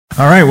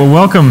All right, well,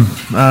 welcome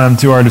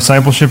to our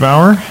discipleship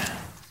hour.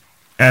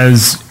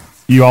 As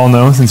you all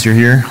know, since you're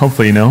here,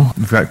 hopefully you know,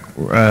 we've got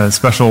a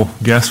special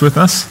guest with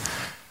us.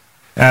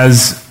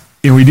 As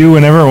we do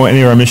whenever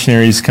any of our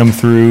missionaries come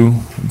through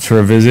for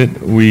a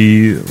visit,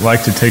 we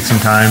like to take some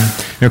time.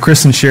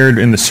 Kristin shared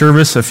in the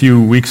service a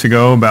few weeks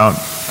ago about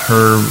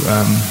her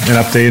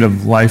an update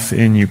of life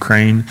in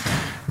Ukraine.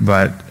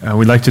 But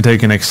we'd like to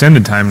take an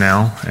extended time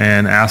now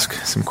and ask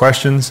some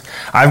questions.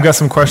 I've got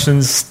some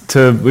questions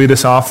to lead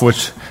us off,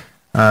 which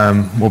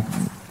will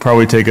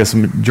probably take us a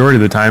majority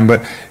of the time.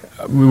 But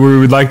we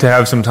would like to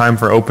have some time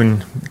for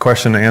open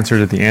question and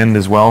answers at the end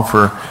as well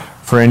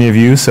for any of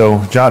you.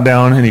 So jot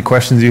down any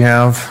questions you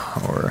have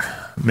or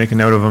make a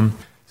note of them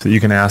so that you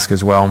can ask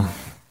as well.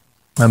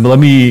 But let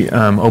me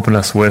open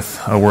us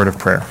with a word of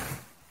prayer.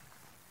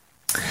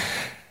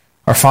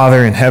 Our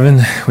Father in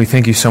heaven, we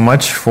thank you so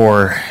much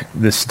for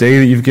this day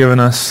that you've given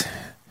us.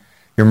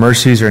 Your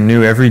mercies are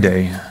new every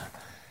day.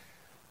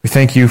 We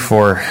thank you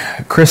for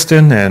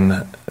Kristin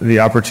and the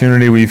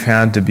opportunity we've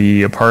had to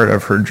be a part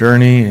of her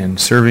journey in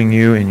serving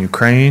you in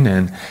Ukraine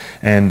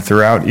and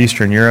throughout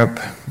Eastern Europe.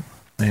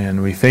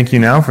 And we thank you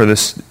now for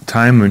this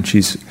time when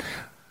she's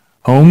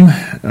home,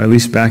 at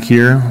least back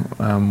here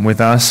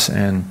with us,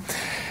 and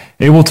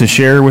able to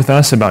share with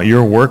us about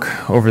your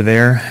work over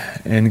there.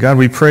 And God,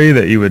 we pray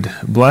that you would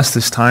bless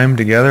this time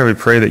together. We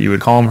pray that you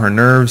would calm her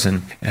nerves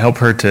and help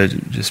her to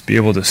just be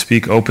able to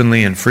speak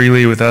openly and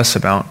freely with us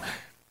about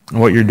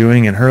what you're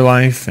doing in her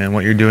life and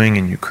what you're doing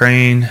in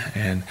Ukraine.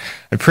 And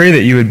I pray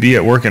that you would be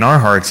at work in our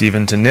hearts,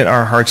 even to knit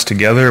our hearts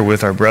together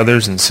with our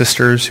brothers and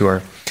sisters who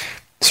are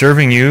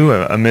serving you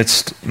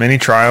amidst many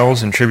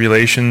trials and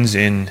tribulations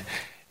in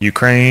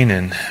Ukraine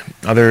and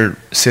other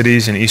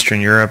cities in Eastern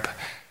Europe.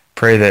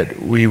 Pray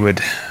that we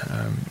would,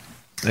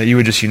 that you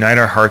would just unite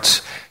our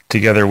hearts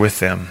together with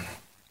them,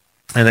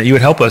 and that you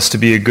would help us to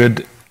be a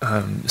good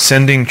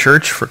sending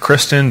church for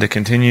Kristin, to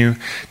continue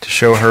to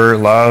show her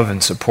love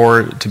and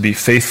support, to be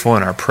faithful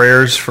in our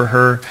prayers for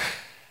her,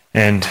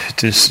 and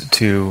just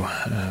to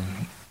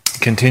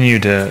continue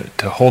to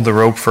hold the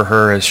rope for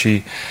her as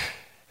she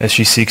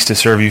seeks to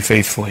serve you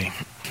faithfully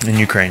in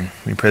Ukraine.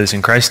 We pray this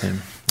in Christ's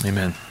name.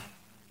 Amen.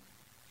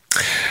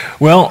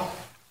 Well,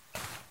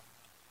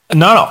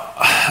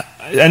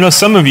 I know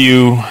some of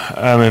you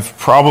have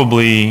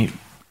probably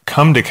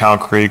come to Cow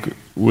Creek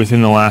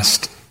within the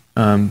last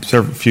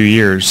few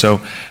years.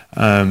 So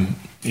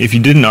if you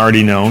didn't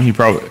already know,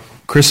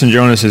 Kristin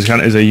Jonas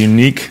is a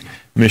unique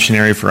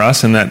missionary for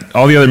us, and that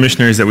all the other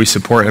missionaries that we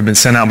support have been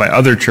sent out by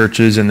other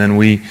churches, and then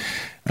we've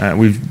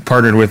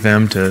partnered with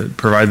them to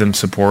provide them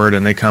support,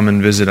 and they come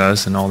and visit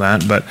us and all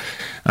that. But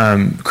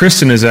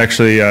Kristin is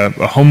actually a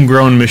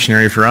homegrown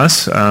missionary for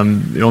us,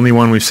 the only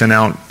one we've sent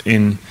out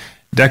in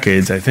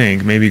decades, I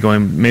think, maybe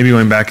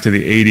going back to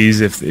the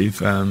 80s if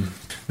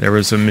there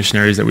were some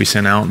missionaries that we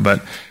sent out,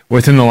 but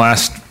within the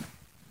last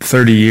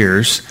 30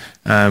 years,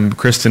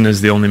 Kristin is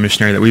the only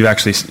missionary that we've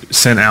actually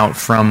sent out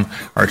from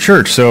our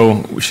church.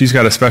 So she's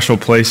got a special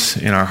place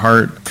in our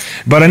heart.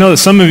 But I know that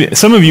some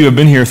of you have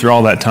been here through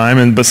all that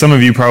time, but some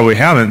of you probably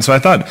haven't. So I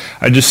thought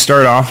I'd just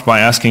start off by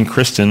asking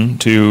Kristin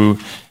to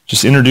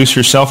just introduce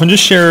herself and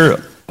just share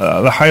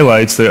the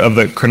highlights of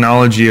the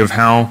chronology of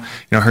how,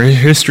 her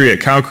history at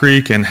Cow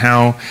Creek and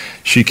how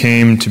she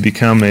came to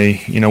become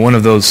one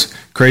of those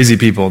crazy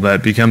people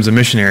that becomes a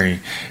missionary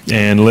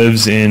and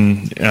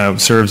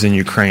serves in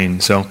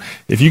Ukraine. So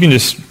if you can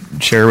just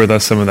share with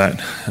us some of that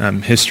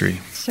history.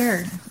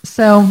 Sure.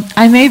 So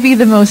I may be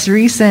the most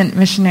recent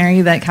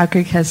missionary that Cow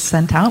Creek has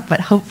sent out, but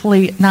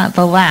hopefully not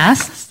the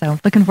last. So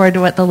looking forward to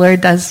what the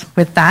Lord does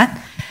with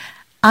that.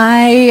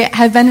 I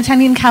have been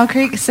attending Cow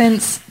Creek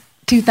since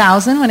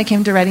 2000 when I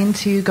came to Reading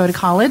to go to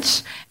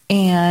college.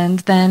 And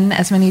then,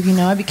 as many of you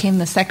know, I became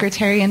the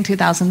secretary in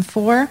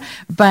 2004.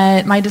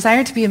 But my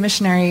desire to be a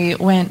missionary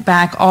went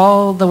back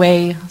all the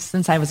way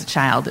since I was a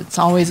child. It's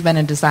always been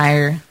a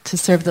desire to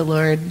serve the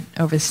Lord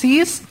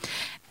overseas.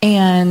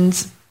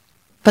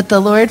 But the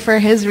Lord, for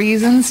his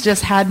reasons,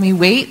 just had me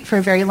wait for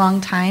a very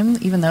long time,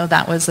 even though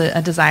that was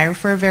a desire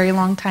for a very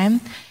long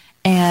time.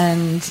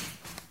 And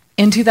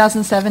in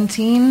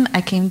 2017, I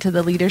came to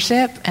the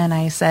leadership and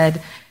I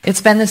said,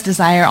 it's been this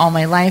desire all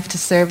my life to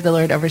serve the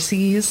Lord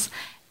overseas.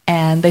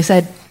 And they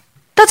said,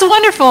 that's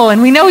wonderful,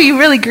 and we know you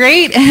really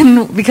great,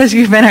 and because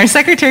you've been our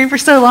secretary for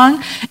so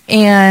long,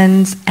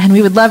 and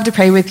we would love to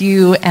pray with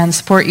you and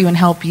support you and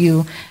help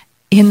you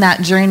in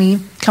that journey,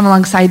 come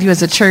alongside you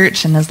as a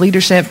church and as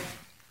leadership.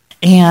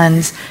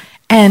 And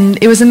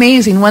it was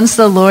amazing. Once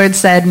the Lord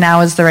said now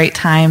is the right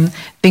time,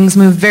 things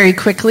moved very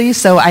quickly.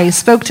 So I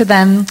spoke to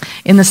them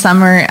in the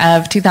summer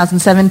of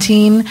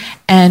 2017,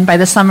 and by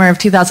the summer of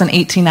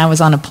 2018, I was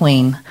on a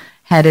plane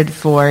headed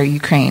for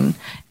Ukraine.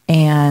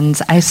 And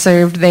I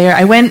served there.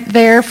 I went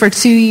there for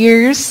 2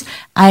 years.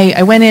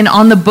 I went in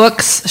on the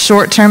books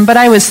short term, but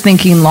I was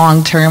thinking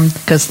long term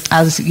because,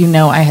 as you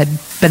know, I had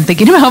been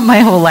thinking about my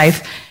whole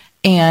life.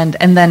 And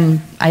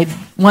then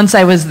once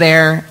I was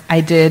there, I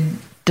did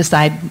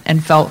decide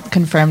and felt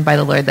confirmed by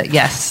the Lord that,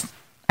 yes,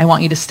 I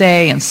want you to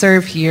stay and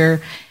serve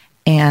here.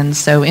 And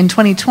so in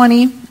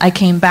 2020, I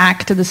came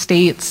back to the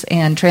States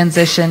and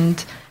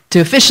transitioned to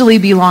officially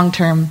be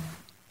long-term.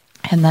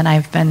 And then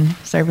I've been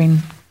serving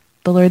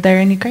the Lord there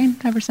in Ukraine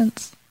ever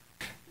since.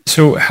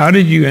 So how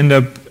did you end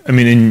up,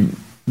 in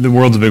the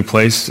world's a big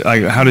place,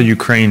 how did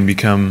Ukraine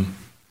become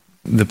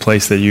the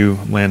place that you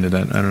landed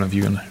at? I don't know if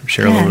you can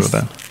share a little bit of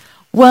that.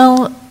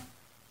 Well,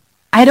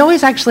 I'd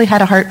always actually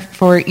had a heart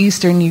for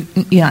Eastern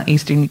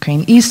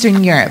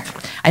Europe.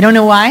 I don't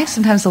know why.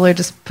 Sometimes the Lord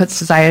just puts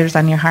desires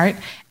on your heart.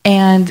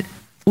 And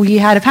we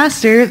had a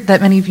pastor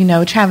that many of you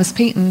know, Travis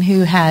Payton,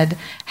 who had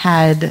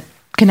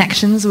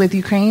connections with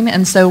Ukraine.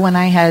 And so when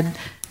I had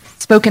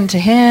spoken to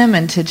him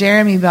and to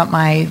Jeremy about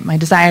my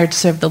desire to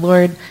serve the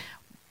Lord,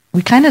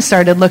 we kind of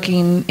started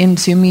looking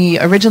into me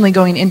originally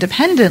going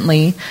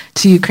independently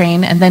to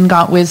Ukraine and then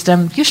got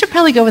wisdom. You should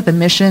probably go with a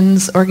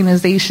missions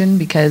organization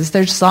because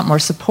there's just a lot more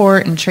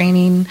support and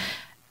training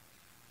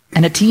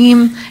and a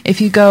team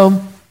if you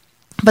go.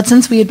 But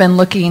since we had been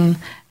looking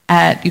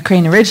at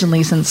Ukraine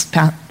originally, since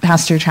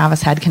Pastor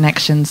Travis had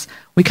connections,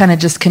 we kind of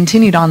just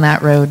continued on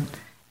that road,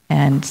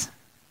 and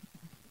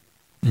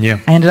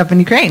I ended up in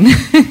Ukraine.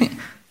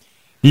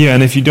 Yeah,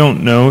 and if you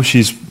don't know,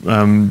 she's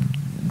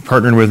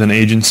partnered with an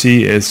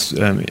agency. It's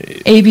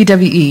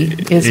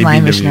ABWE is my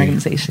mission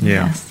organization.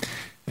 Yeah. Yes.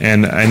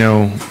 And I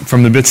know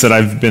from the bits that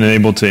I've been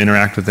able to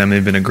interact with them,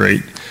 they've been a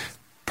great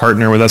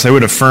partner with us. I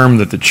would affirm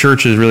that the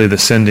church is really the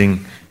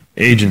sending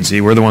agency.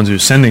 We're the ones who are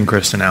sending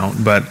Kristin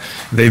out, but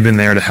they've been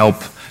there to help,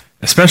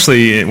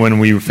 especially when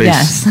we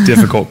face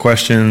difficult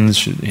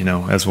questions,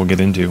 as we'll get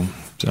into.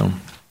 So,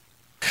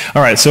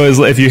 all right. So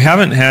if you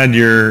haven't had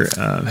your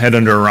head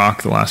under a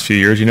rock the last few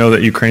years, you know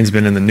that Ukraine's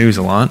been in the news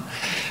a lot.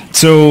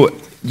 So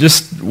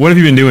just what have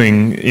you been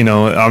doing?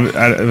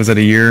 Was it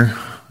a year?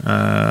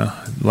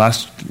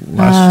 Last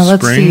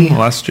spring?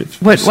 Let's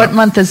see. What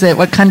month is it?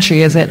 What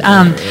country is it?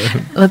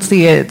 Let's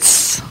see.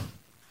 It's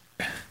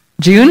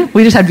June.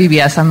 We just had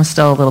VBS. I'm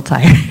still a little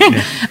tired.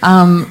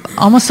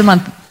 Almost a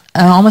month.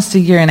 Almost a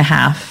year and a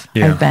half.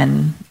 I've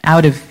been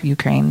out of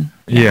Ukraine.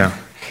 Yeah.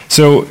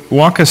 So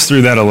walk us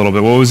through that a little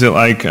bit. What was it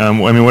like?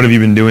 What have you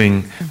been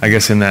doing, I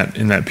guess, in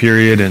that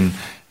period? And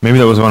maybe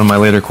that was one of my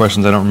later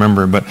questions. I don't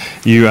remember. But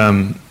you,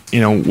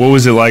 what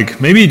was it like?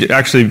 Maybe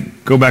actually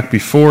go back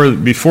before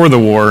the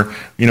war.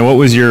 What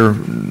was your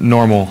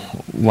normal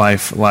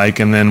life like?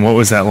 And then what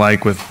was that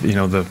like with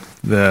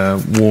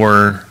the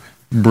war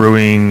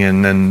brewing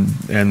and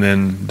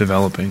then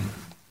developing?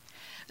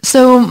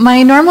 So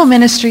my normal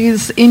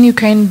ministries in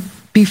Ukraine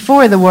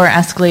before the war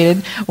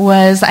escalated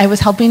was I was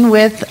helping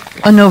with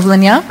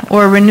Onovlenia,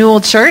 or Renewal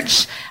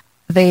Church.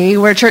 They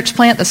were a church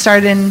plant that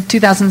started in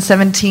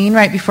 2017,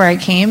 right before I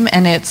came,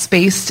 and it's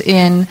based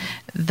in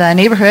the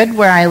neighborhood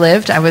where I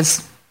lived. I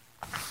was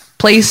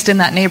placed in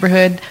that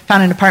neighborhood,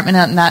 found an apartment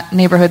in that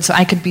neighborhood so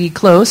I could be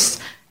close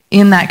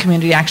in that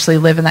community, actually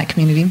live in that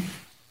community.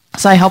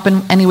 So I help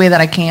in any way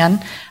that I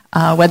can,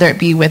 whether it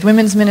be with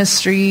women's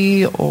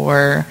ministry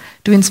or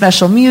doing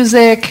special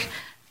music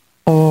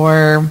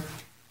or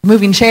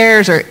moving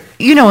chairs, or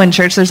in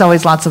church there's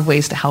always lots of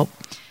ways to help.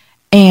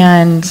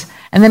 And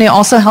then I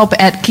also help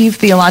at Kyiv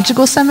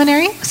Theological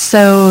Seminary.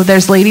 So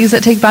there's ladies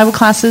that take Bible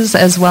classes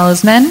as well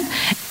as men,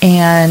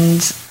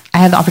 and I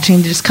have the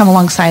opportunity to just come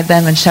alongside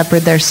them and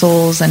shepherd their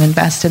souls and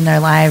invest in their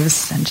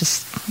lives and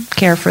just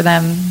care for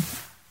them.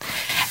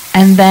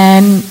 And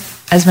then,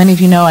 as many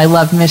of you know, I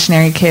love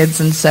missionary kids,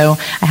 and so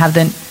I have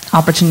the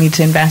opportunity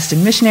to invest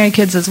in missionary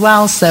kids as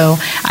well. So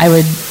I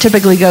would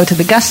typically go to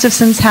the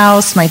Gustafson's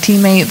house, my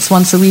teammates,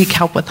 once a week,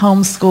 help with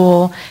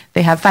homeschool.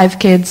 They have 5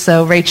 kids,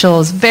 so Rachel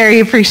is very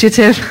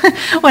appreciative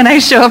when I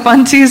show up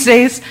on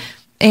Tuesdays.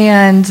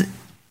 And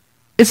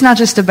it's not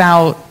just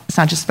about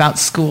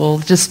school.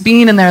 Just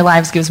being in their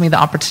lives gives me the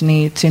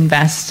opportunity to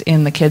invest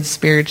in the kids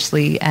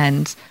spiritually.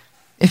 And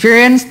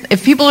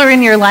if people are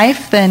in your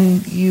life,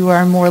 then you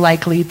are more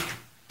likely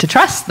to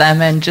trust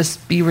them and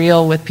just be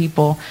real with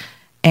people.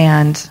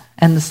 And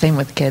the same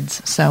with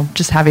kids. So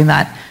just having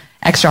that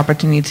extra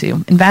opportunity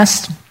to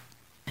invest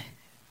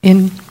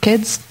in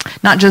kids,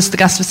 not just the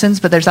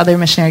Gustafsons, but there's other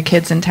missionary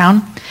kids in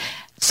town.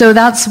 So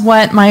that's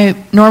what my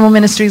normal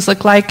ministries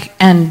look like.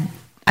 And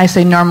I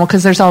say normal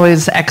because there's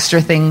always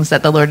extra things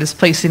that the Lord is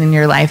placing in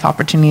your life,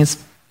 opportunities.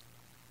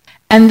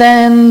 And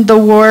then the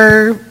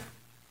war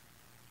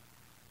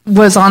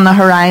was on the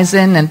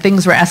horizon and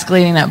things were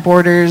escalating at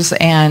borders,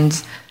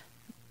 and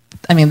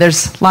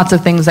there's lots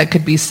of things that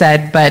could be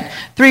said, but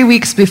 3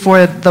 weeks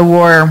before the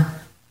war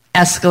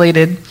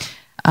escalated,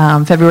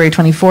 February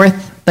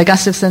 24th, the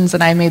Gustafsons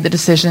and I made the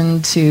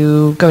decision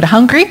to go to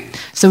Hungary.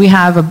 So we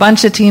have a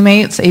bunch of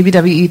teammates,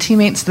 ABWE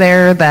teammates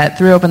there, that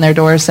threw open their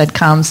doors, said,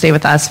 come, stay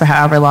with us for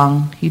however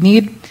long you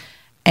need.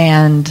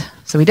 And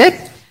so we did.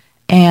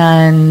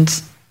 And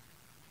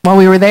while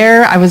we were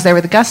there, I was there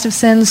with the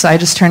Gustafsons, so I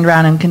just turned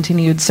around and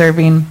continued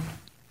serving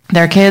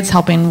their kids,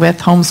 helping with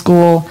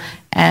homeschool,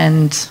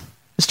 and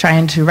just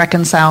trying to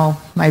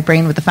reconcile my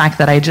brain with the fact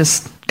that I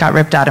just got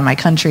ripped out of my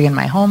country and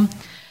my home.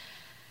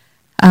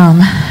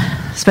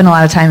 Spent a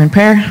lot of time in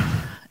prayer,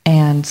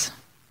 and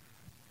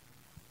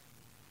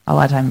a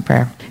lot of time in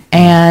prayer.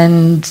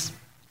 And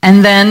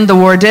then the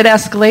war did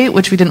escalate,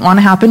 which we didn't want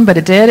to happen, but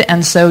it did.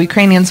 And so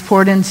Ukrainians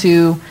poured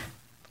into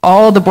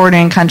all the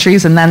bordering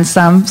countries and then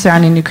some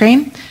surrounding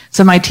Ukraine.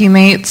 So my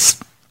teammates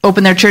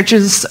opened their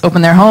churches,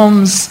 opened their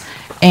homes,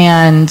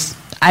 and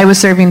I was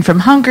serving from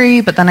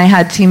Hungary, but then I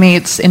had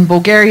teammates in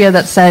Bulgaria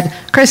that said,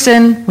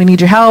 Kristin, we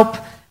need your help.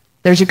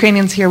 There's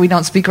Ukrainians here. We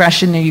don't speak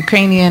Russian or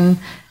Ukrainian,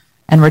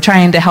 and we're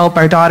trying to help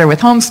our daughter with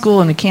homeschool,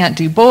 and we can't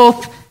do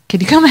both.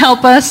 Could you come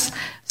help us?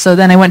 So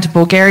then I went to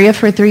Bulgaria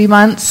for 3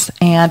 months,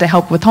 and I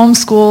helped with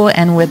homeschool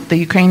and with the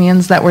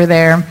Ukrainians that were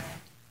there.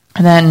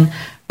 And then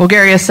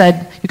Bulgaria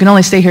said, you can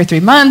only stay here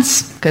 3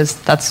 months, because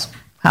that's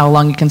how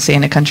long you can stay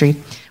in a country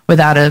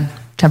without a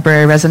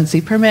temporary residency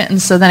permit. And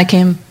so then I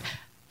came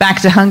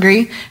back to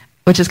Hungary,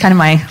 which is kind of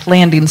my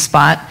landing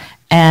spot.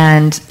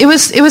 And it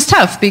was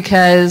tough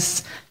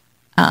because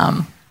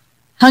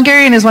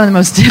Hungarian is one of the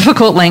most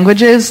difficult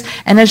languages,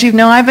 and as you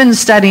know, I've been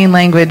studying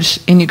language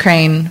in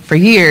Ukraine for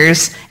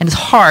years, and it's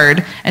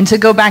hard, and to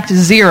go back to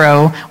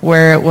zero,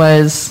 where it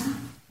was,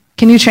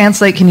 can you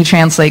translate,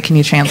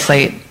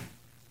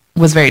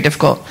 was very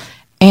difficult.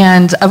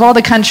 And of all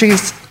the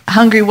countries,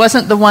 Hungary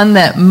wasn't the one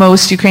that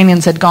most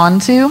Ukrainians had gone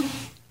to,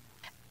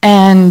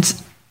 and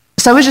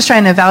so I was just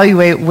trying to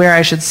evaluate where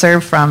I should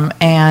serve from,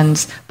 and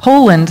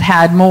Poland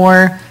had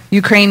more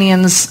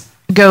Ukrainians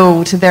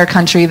go to their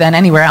country than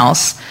anywhere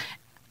else.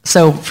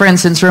 So, for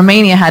instance,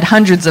 Romania had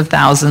hundreds of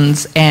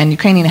thousands, and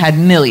Ukrainian had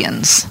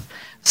millions.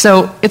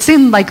 So it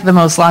seemed like the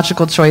most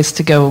logical choice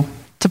to go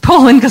to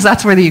Poland, because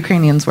that's where the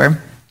Ukrainians were.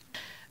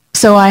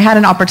 So I had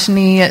an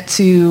opportunity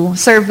to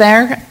serve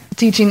there,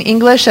 teaching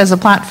English as a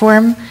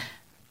platform,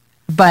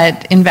 but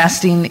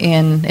investing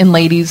in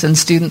ladies and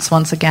students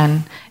once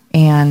again.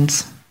 And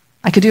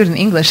I could do it in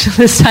English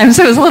this time,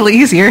 so it was a little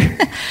easier.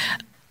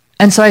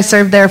 And so I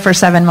served there for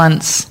 7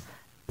 months,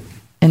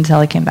 until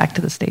I came back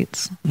to the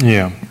States.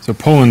 Yeah. So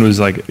Poland was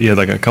like, you had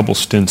like a couple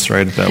stints,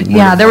 right? At that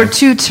yeah, there were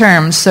 2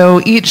 terms.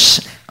 So each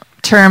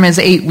term is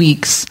 8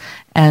 weeks.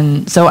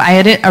 And so I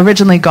had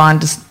originally gone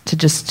to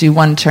just do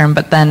 1 term,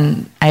 but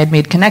then I had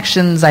made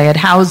connections. I had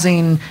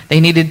housing. They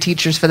needed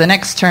teachers for the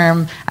next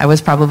term. I was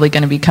probably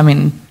going to be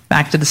coming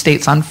back to the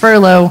States on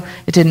furlough.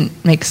 It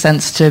didn't make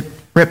sense to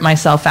rip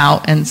myself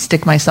out and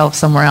stick myself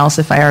somewhere else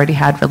if I already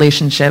had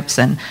relationships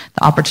and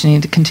the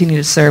opportunity to continue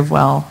to serve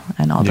well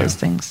and all those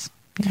things.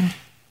 Yeah.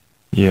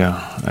 Yeah,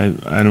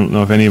 I don't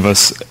know if any of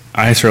us,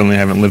 I certainly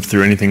haven't lived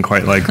through anything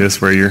quite like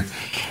this, where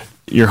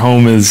your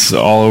home is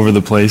all over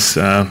the place.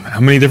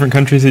 How many different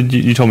countries did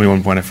you told me at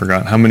one point, I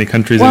forgot. How many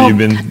countries have you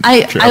been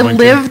traveling to? I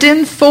lived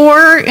in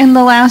 4 in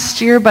the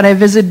last year, but I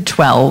visited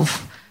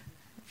 12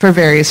 for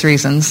various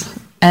reasons.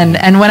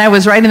 And when I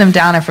was writing them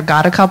down, I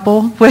forgot a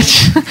couple,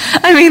 which,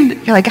 I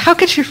mean, you're like, how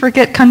could you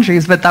forget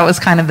countries? But that was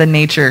kind of the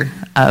nature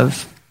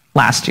of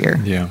last year.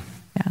 Yeah.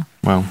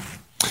 Wow.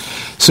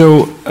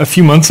 So a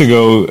few months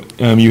ago,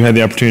 you had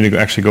the opportunity to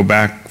actually go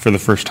back for the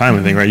first time,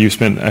 I think, right? You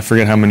spent, I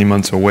forget how many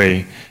months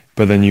away,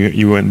 but then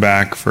you went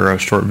back for a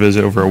short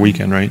visit over a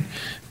weekend, right?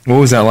 What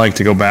was that like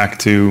to go back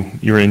to,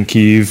 you were in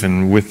Kyiv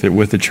and with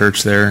the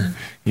church there? Can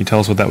you tell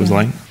us what that was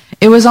like?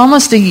 It was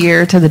almost a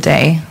year to the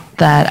day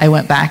that I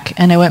went back,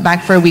 and I went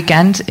back for a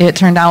weekend. It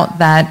turned out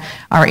that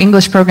our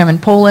English program in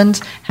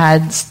Poland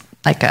had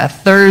like a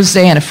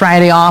Thursday and a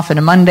Friday off and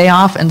a Monday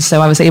off, and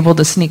so I was able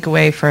to sneak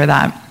away for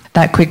that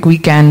quick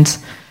weekend,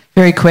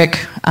 very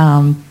quick.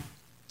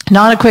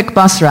 Not a quick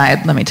bus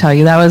ride, let me tell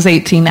you. That was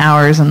 18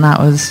 hours, and that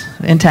was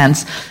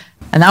intense.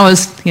 And that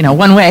was,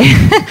 one way.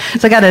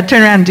 So I got to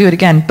turn around and do it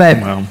again. But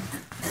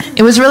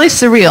It was really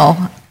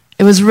surreal.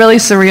 It was really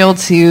surreal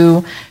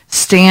to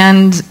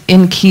stand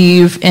in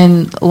Kyiv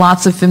in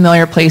lots of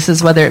familiar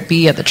places, whether it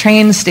be at the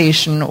train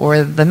station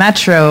or the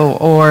metro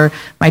or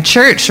my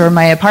church or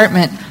my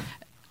apartment.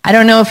 I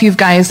don't know if you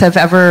guys have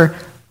ever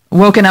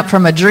woken up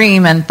from a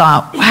dream and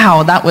thought,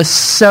 wow, that was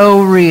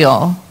so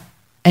real.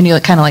 And you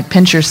kind of like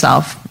pinch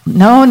yourself.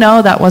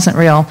 No, that wasn't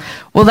real.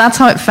 Well, that's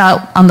how it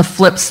felt on the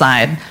flip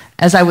side.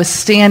 As I was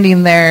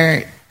standing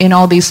there in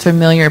all these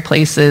familiar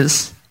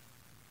places,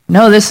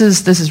 no, this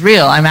is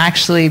real. I'm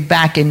actually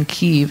back in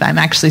Kyiv. I'm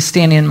actually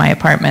standing in my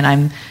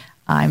apartment.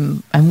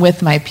 I'm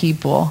with my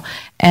people.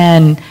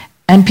 And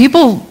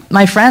people,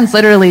 my friends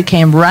literally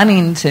came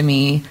running to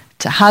me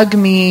to hug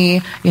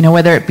me,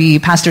 whether it be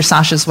Pastor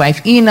Sasha's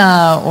wife,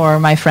 Ina, or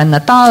my friend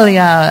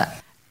Natalia.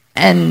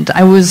 And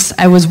I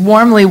was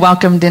warmly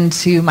welcomed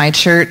into my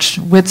church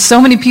with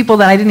so many people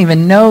that I didn't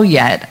even know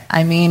yet.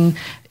 I mean,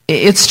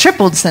 it's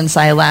tripled since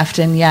I left,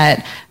 and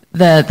yet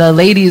the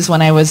ladies,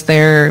 when I was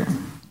there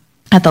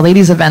at the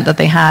ladies' event that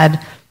they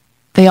had,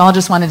 they all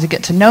just wanted to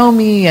get to know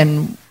me,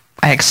 and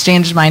I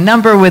exchanged my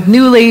number with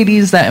new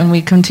ladies, and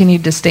we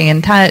continued to stay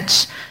in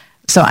touch.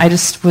 So I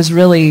just was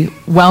really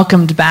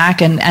welcomed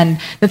back. And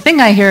the thing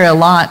I hear a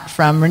lot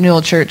from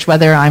Renewal Church,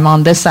 whether I'm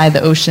on this side of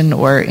the ocean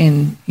or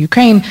in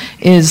Ukraine,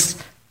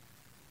 is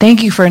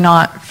thank you for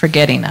not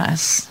forgetting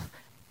us.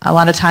 A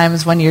lot of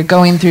times when you're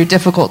going through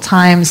difficult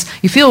times,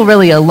 you feel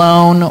really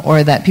alone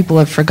or that people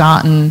have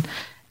forgotten.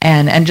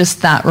 And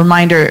just that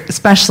reminder,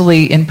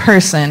 especially in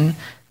person,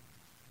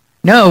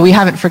 no, we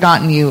haven't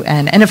forgotten you.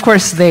 And of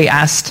course they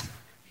asked,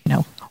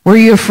 were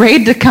you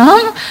afraid to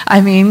come? I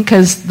mean,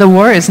 because the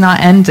war is not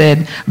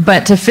ended,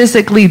 but to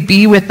physically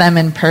be with them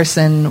in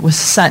person was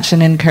such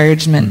an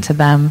encouragement to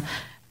them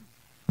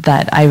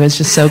that I was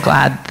just so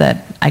glad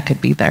that I could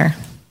be there.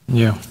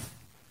 Yeah.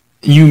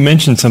 You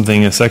mentioned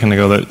something a second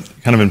ago that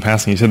kind of in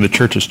passing, you said the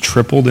church has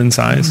tripled in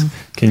size.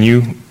 Can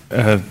you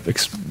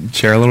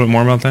share a little bit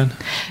more about that?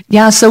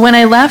 Yeah, so when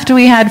I left,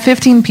 we had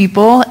 15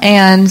 people,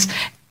 and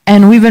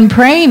we've been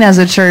praying as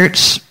a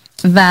church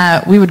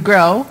that we would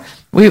grow.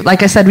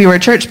 Like I said, we were a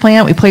church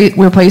plant. We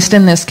were placed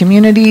in this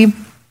community,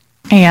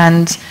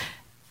 and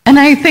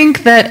I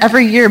think that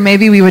every year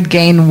maybe we would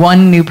gain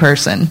one new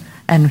person.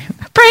 And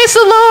praise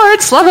the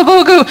Lord, Slava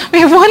Bogu, we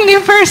have one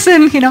new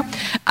person,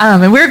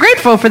 and we're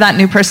grateful for that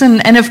new person.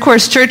 And of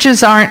course,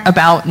 churches aren't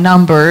about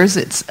numbers.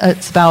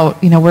 It's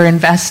about, we're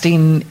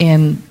investing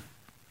in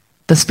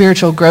the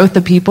spiritual growth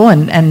of people,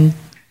 and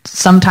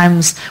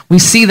sometimes we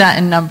see that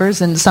in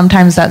numbers, and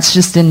sometimes that's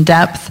just in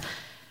depth.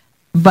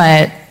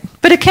 But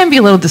it can be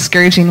a little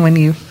discouraging when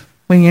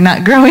you're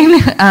not growing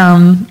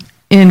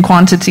in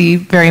quantity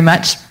very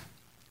much.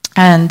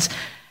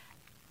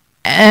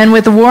 And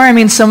with the war, I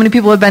mean, so many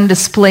people have been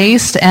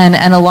displaced,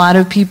 and a lot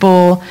of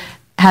people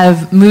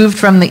have moved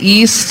from the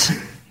east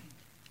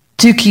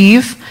to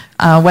Kyiv,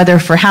 whether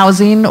for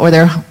housing or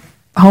their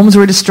homes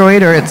were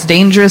destroyed or it's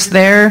dangerous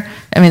there.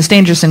 I mean, it's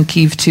dangerous in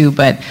Kyiv too,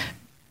 but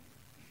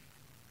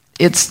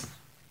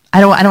I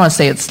don't want to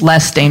say it's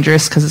less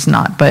dangerous because it's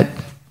not, but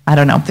I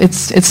don't know.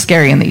 It's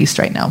scary in the east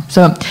right now.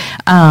 So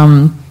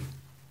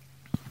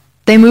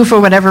they moved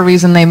for whatever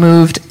reason they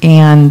moved,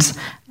 and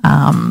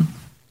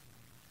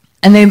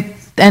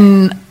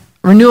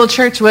Renewal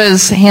Church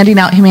was handing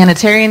out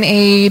humanitarian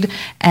aid,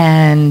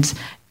 and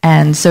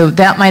so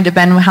that might have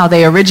been how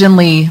they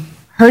originally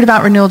heard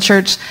about Renewal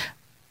Church.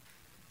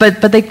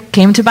 But they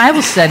came to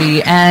Bible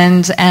study,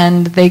 and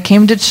they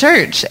came to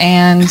church,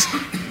 and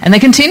they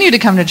continue to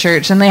come to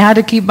church, and they had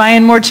to keep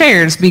buying more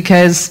chairs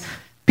because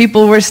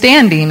people were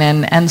standing,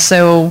 and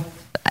so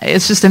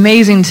it's just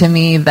amazing to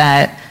me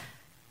that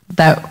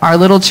our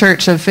little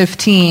church of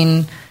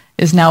 15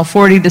 is now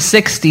 40 to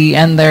 60,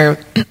 and they're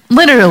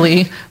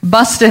literally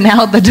busting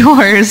out the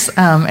doors.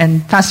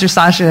 And Pastor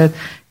Sasha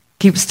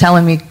keeps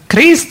telling me,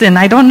 Kristin,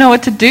 I don't know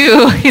what to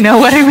do.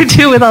 What do we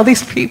do with all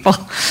these people?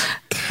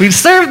 We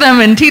serve them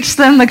and teach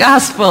them the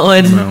gospel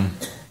and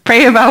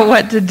pray about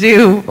what to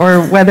do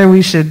or whether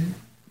we should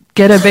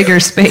get a bigger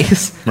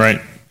space. Right.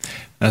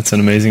 That's an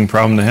amazing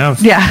problem to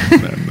have. Yeah.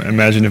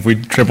 Imagine if we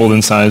tripled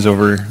in size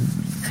over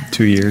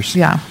 2 years.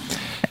 Yeah.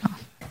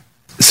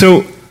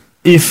 So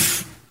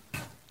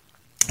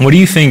what do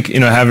you think,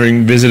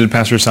 having visited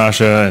Pastor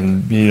Sasha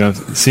and,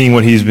 seeing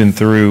what he's been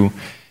through,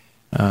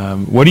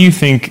 what do you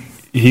think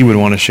he would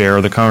want to share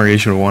or the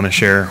congregation would want to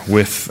share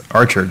with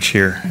our church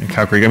here in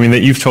Cow Creek? I mean,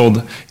 that you've told,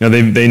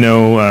 they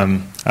know,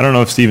 I don't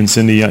know if Steve and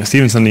Cindy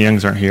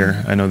Youngs aren't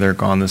here. I know they're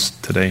gone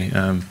today.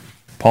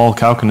 Paul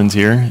Kalkinen's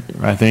here,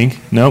 I think.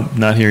 Nope,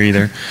 not here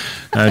either.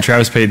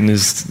 Travis Payton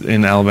is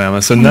in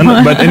Alabama. So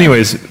but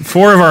anyways,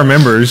 4 of our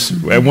members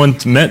at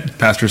once met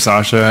Pastor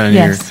Sasha and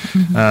yes.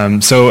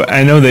 here. So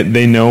I know that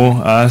they know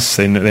us.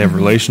 They have a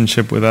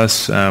relationship with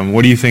us.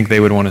 What do you think they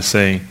would want to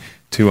say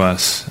to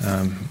us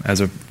as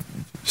a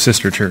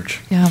sister church?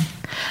 Yeah.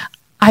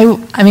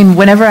 I mean,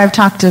 whenever I've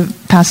talked to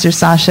Pastor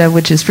Sasha,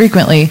 which is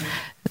frequently,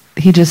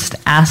 he just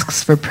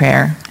asks for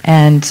prayer.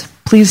 And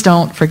please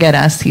don't forget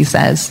us, he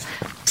says.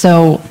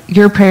 So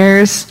your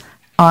prayers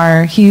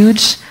are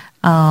huge,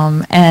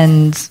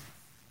 and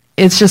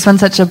it's just been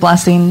such a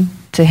blessing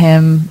to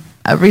him.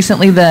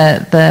 Recently,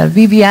 the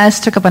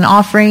VBS took up an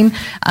offering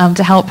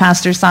to help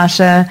Pastor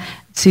Sasha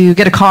to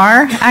get a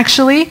car,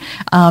 actually,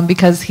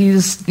 because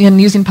he's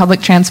using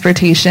public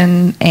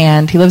transportation,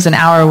 and he lives an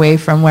hour away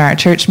from where our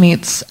church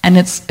meets, and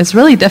it's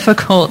really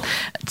difficult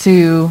if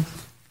you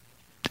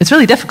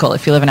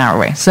live an hour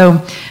away.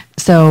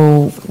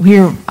 So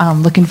we're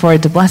looking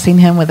forward to blessing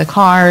him with a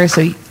car,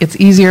 so it's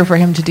easier for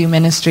him to do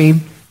ministry.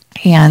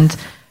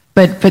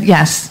 But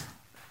yes,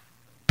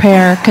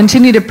 prayer.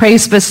 Continue to pray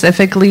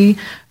specifically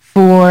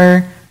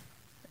for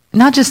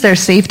not just their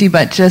safety,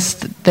 but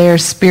just their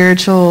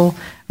spiritual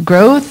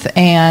growth,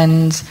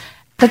 and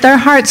that their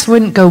hearts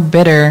wouldn't go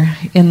bitter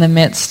in the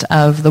midst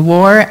of the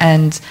war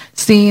and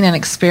seeing and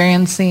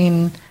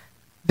experiencing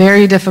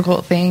very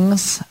difficult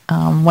things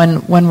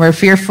when we're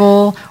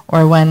fearful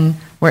or when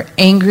we're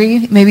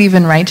angry, maybe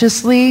even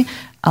righteously.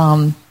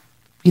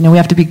 We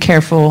have to be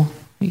careful,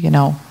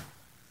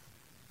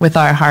 with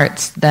our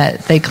hearts,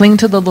 that they cling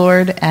to the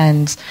Lord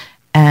and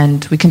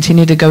we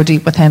continue to go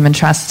deep with him and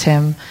trust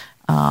him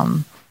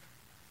in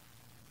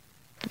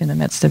the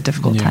midst of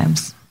difficult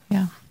times.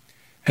 Yeah.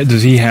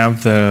 Does he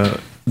have the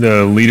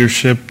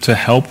leadership to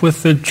help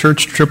with the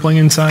church tripling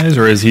in size,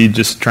 or is he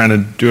just trying to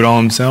do it all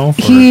himself?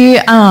 Or?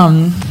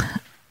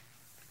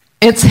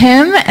 It's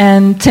him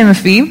and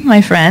Timothy,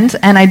 my friend,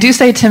 and I do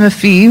say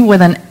Timothy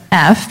with an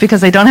F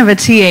because I don't have a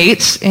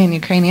TH in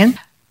Ukrainian.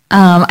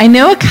 I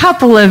know a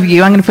couple of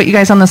you, I'm going to put you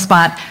guys on the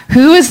spot,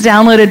 who has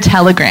downloaded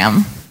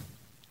Telegram?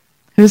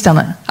 Who's down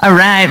there? All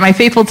right, my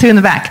faithful two in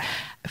the back.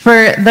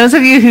 For those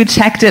of you who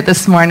checked it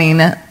this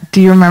morning, do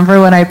you remember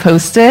what I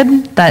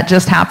posted that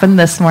just happened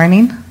this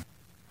morning?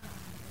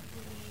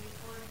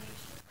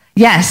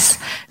 Yes.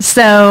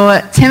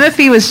 So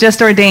Timothy was just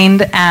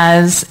ordained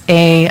as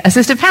a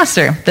assistant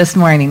pastor this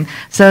morning.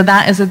 So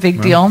that is a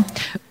big deal.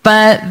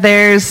 But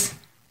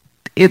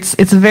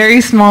it's a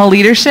very small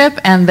leadership,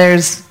 and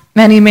there's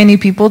many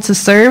people to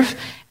serve.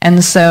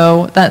 And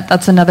so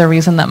that's another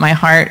reason that my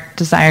heart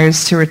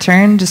desires to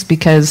return, just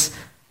because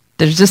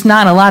there's just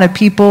not a lot of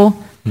people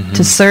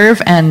to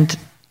serve, and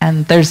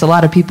there's a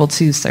lot of people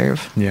to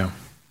serve. Yeah.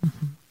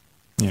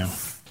 Yeah.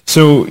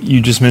 So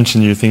you just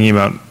mentioned you're thinking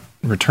about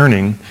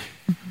returning.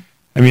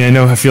 I mean,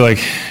 I feel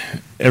like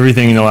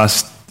everything in the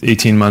last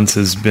 18 months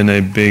has been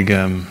a big,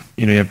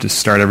 you have to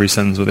start every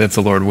sentence with "if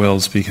the Lord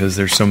wills," because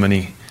there's so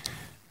many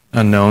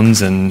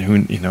unknowns, and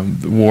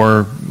the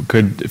war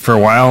could, for a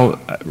while,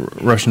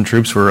 Russian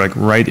troops were like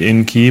right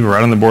in Kyiv,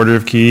 right on the border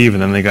of Kyiv,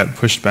 and then they got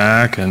pushed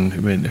back, and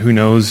who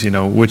knows,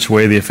 which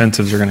way the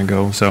offensives are going to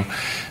go. So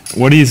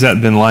what has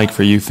that been like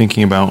for you,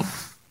 thinking about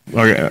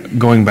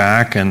going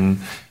back, and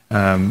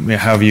where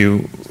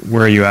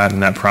are you at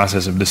in that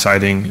process of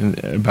deciding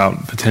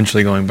about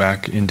potentially going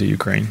back into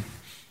Ukraine?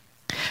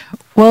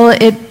 Well,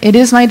 it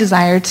is my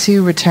desire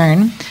to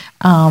return.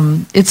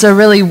 It's a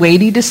really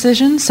weighty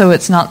decision, so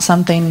it's not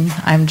something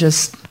I'm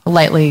just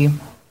lightly,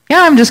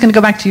 I'm just going to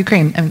go back to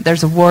Ukraine. And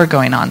there's a war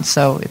going on,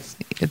 so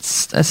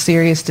it's a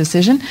serious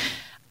decision.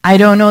 I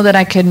don't know that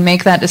I could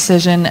make that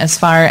decision as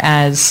far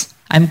as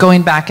I'm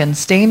going back and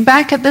staying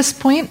back at this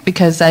point,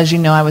 because as you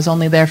know, I was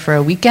only there for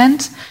a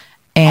weekend.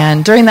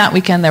 And during that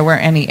weekend, there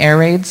weren't any air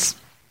raids,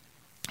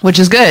 which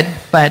is good,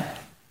 but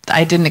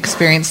I didn't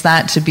experience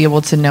that to be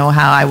able to know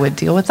how I would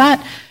deal with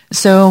that.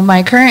 So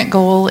my current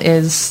goal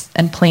is,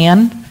 and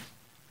plan,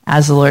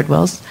 as the Lord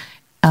wills,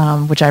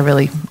 which I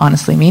really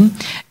honestly mean,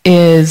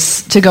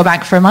 is to go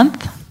back for a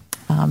month.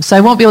 So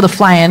I won't be able to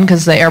fly in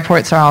because the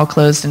airports are all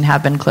closed and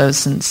have been closed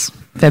since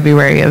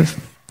February of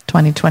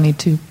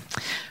 2022.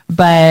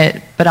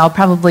 But I'll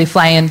probably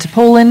fly into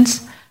Poland,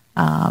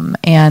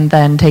 and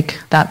then take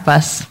that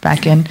bus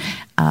back in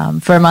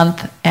for a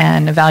month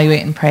and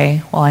evaluate and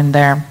pray while I'm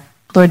there.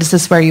 Lord, is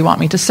this where you want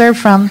me to serve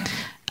from?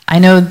 I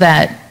know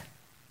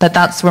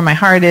that's where my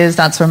heart is,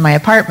 that's where my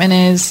apartment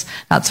is,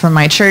 that's where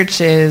my church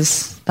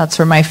is, that's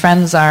where my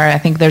friends are. I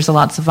think there's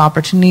lots of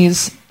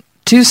opportunities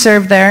to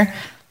serve there.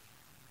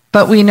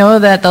 But we know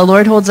that the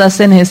Lord holds us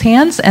in his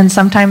hands, and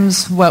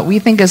sometimes what we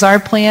think is our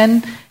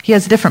plan, he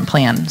has a different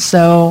plan.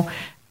 So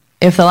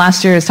if the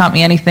last year has taught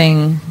me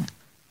anything,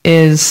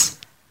 is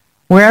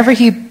wherever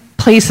he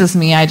places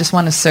me, I just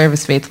want to serve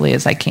as faithfully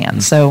as I can.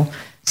 So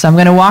I'm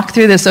going to walk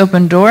through this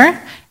open door,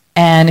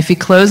 and if he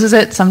closes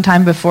it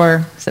sometime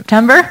before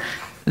September,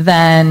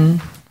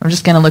 then I'm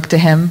just going to look to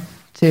him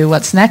to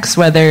what's next,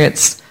 whether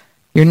it's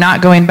you're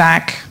not going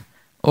back,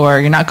 or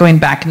you're not going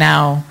back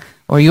now,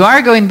 or you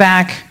are going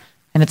back,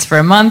 and it's for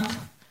a month.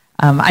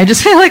 I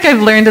just feel like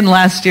I've learned in the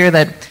last year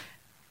that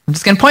I'm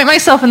just going to point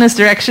myself in this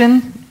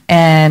direction,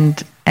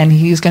 and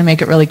he's going to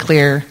make it really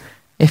clear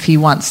if he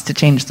wants to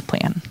change the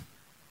plan.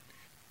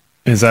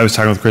 As I was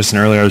talking with Kristin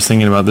earlier, I was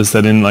thinking about this,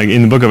 that in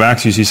the book of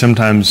Acts, you see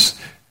sometimes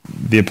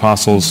the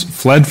apostles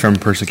fled from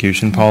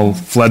persecution. Paul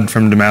fled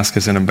from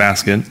Damascus in a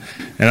basket.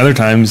 And other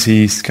times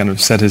he kind of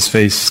set his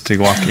face to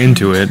walk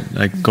into it,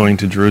 like going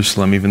to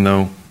Jerusalem, even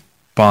though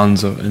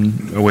bonds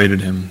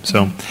awaited him.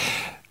 So,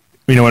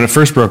 when it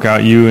first broke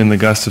out, you in the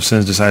gust of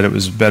sins decided it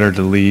was better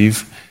to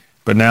leave.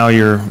 But now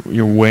you're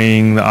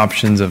weighing the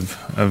options of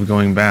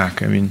going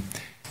back. I mean,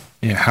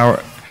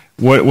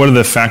 what are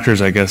the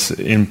factors, I guess,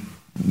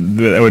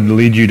 that would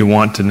lead you to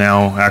want to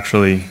now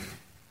actually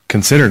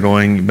consider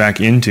going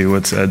back into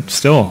what's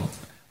still,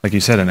 like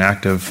you said, an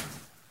active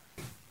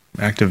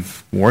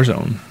war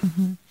zone?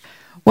 Mm-hmm.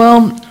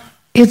 Well,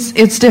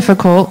 it's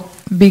difficult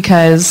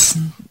because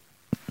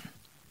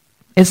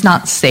it's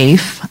not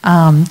safe.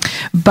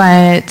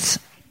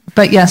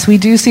 But yes, we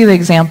do see the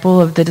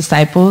example of the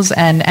disciples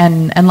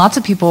and lots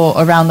of people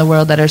around the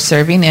world that are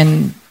serving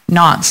in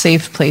not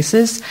safe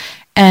places.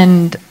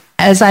 And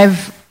as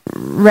I've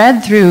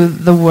read through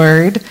the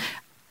Word,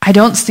 I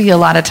don't see a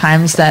lot of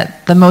times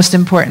that the most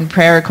important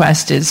prayer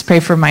request is pray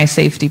for my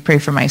safety, pray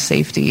for my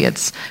safety.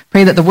 It's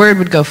pray that the Word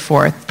would go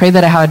forth, pray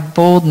that I had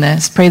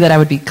boldness, pray that I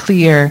would be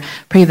clear,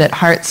 pray that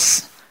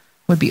hearts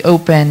would be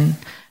open.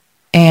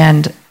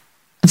 And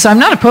so I'm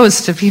not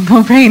opposed to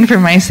people praying for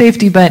my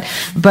safety, but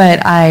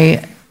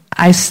I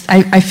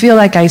feel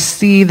like I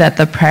see that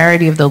the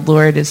priority of the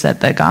Lord is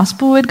that the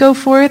gospel would go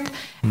forth,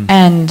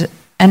 and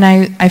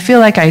I feel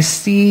like I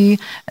see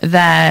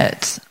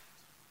that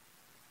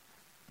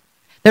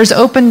there's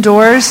open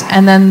doors,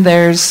 and then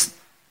there's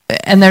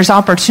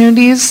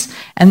opportunities,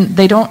 and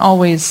they don't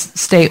always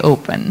stay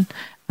open.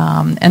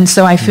 And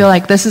so I feel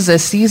like this is a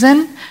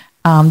season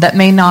that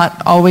may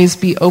not always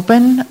be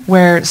open,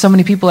 where so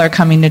many people are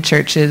coming to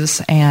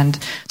churches and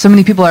so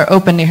many people are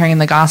open to hearing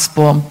the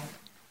gospel.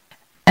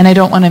 And I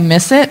don't want to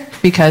miss it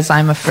because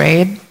I'm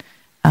afraid.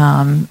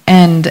 And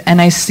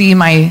I see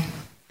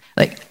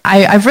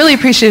I've really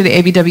appreciated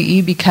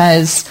ABWE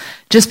because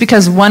just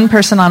because one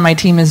person on my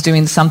team is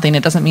doing something,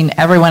 it doesn't mean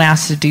everyone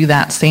has to do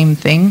that same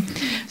thing.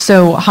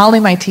 So Holly,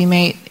 my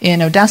teammate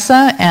in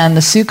Odessa, and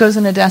the Sukos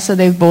in Odessa,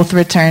 they've both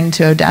returned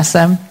to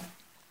Odessa.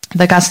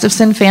 The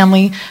Gustafson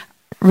family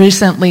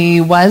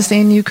recently was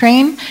in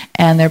Ukraine,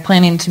 and they're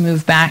planning to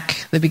move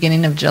back the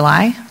beginning of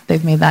July.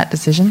 They've made that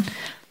decision.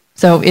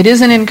 So it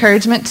is an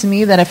encouragement to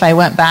me that if I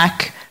went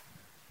back,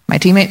 my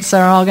teammates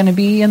are all going to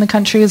be in the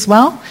country as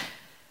well.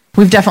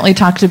 We've definitely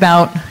talked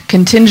about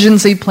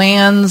contingency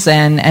plans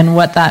and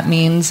what that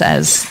means,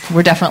 as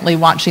we're definitely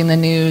watching the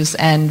news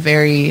and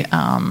very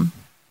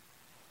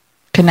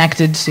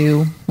connected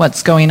to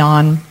what's going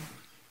on.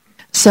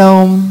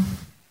 So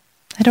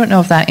I don't know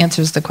if that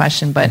answers the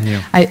question, but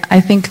yeah. I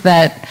think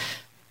that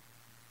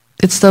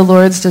it's the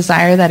Lord's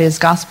desire that his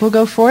gospel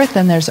go forth,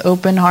 and there's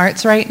open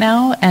hearts right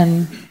now,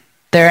 and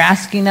they're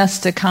asking us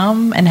to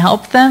come and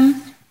help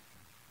them.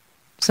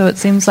 So it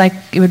seems like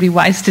it would be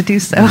wise to do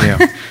so. Yeah.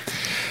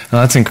 Well,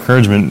 that's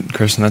encouragement,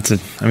 Kristin. That's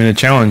a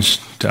challenge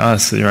to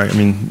us. Right? I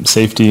mean,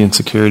 safety and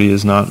security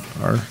is not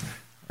our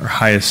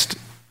highest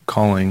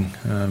calling.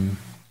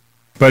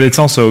 But it's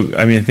also,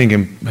 I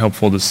think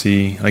helpful to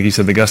see, like you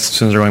said, the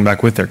Gustafsons are going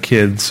back with their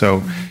kids,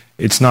 so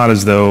it's not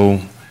as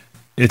though,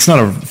 it's not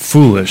a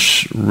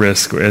foolish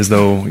risk as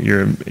though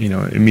you're,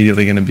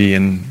 immediately going to be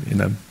in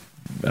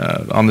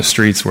on the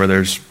streets where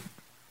there's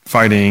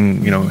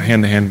fighting,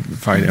 hand-to-hand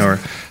fighting, or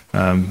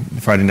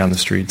fighting down the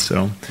streets.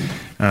 So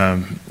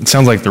it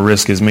sounds like the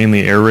risk is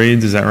mainly air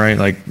raids. Is that right?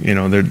 Like,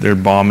 they're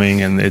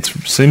bombing, and it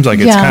seems like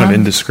it's kind of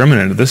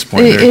indiscriminate at this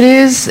point. It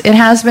is. It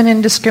has been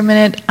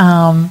indiscriminate.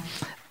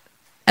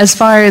 As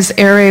far as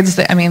air raids,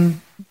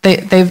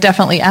 they've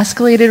definitely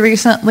escalated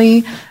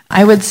recently.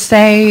 I would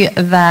say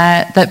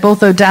that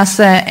both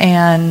Odessa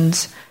and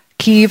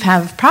Kyiv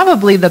have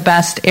probably the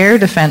best air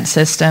defense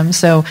system.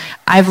 So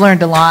I've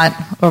learned a lot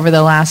over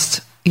the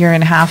last year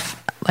and a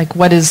half, like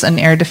what is an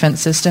air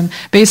defense system.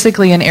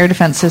 Basically, an air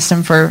defense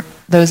system, for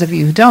those of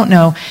you who don't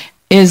know,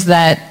 is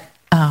that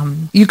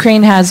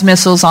Ukraine has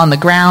missiles on the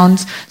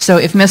ground, so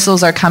if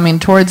missiles are coming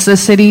towards the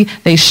city,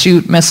 they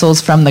shoot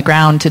missiles from the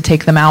ground to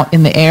take them out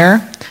in the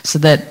air so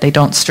that they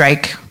don't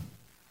strike.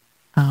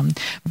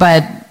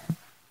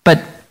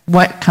 But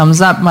what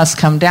comes up must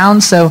come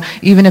down, so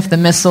even if the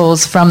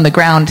missiles from the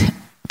ground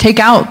take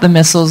out the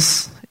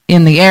missiles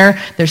in the air,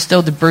 there's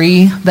still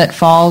debris that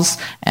falls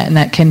and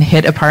that can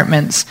hit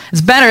apartments.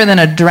 It's better than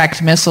a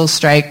direct missile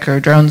strike or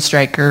drone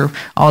strike or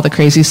all the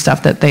crazy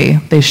stuff that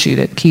they shoot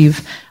at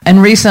Kyiv.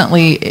 And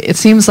recently, it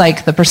seems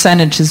like the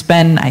percentage has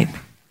been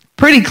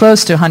pretty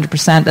close to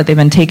 100% that they've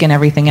been taking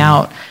everything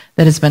out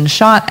that has been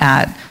shot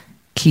at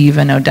Kyiv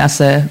and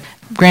Odessa.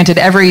 Granted,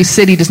 every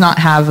city does not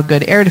have a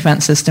good air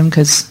defense system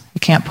because you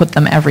can't put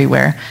them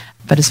everywhere.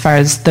 But as far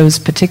as those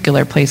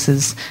particular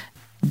places,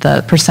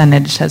 the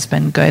percentage has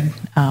been good,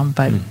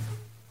 but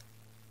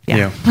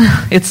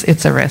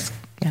it's a risk.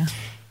 Yeah.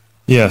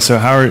 Yeah. So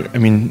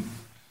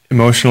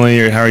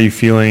emotionally, or how are you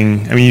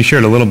feeling? You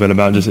shared a little bit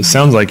about it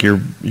sounds like you're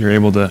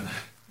able to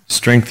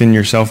strengthen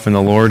yourself in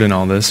the Lord and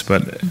all this,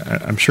 but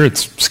I'm sure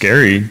it's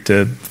scary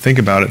to think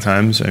about at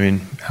times.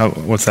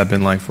 What's that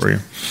been like for you?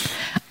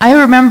 I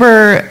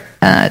remember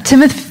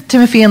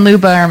Timothy and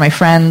Luba are my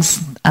friends.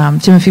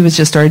 Timothy was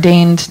just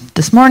ordained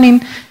this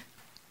morning.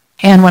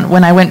 And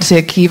when I went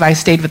to Kyiv, I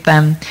stayed with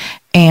them.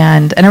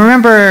 And I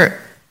remember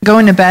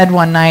going to bed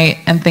one night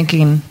and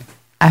thinking,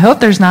 I hope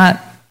there's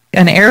not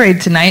an air raid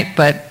tonight,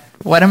 but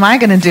what am I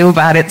going to do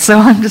about it? So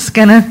I'm just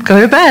going to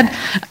go to bed.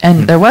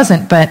 And there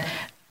wasn't. But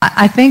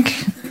I think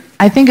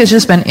it's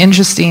just been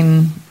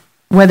interesting,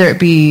 whether it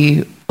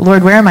be,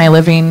 Lord, where am I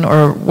living,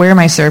 or where am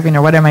I serving,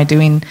 or what am I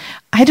doing?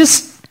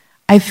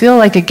 I feel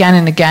like again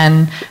and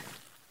again,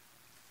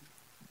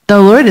 the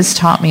Lord has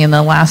taught me in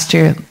the last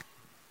year,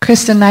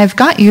 Kristin, I've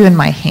got you in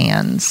my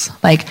hands.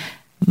 Like,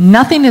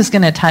 nothing is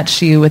going to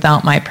touch you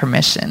without my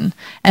permission.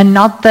 And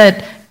not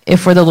that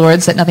if we're the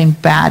Lord's, that nothing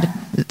bad,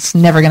 it's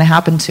never going to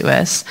happen to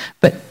us,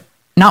 but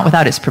not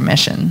without his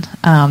permission,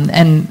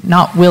 and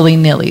not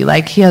willy-nilly.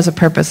 Like, he has a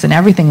purpose in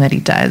everything that he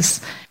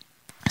does.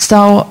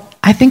 So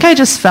I think I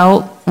just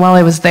felt, while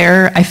I was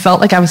there, I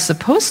felt like I was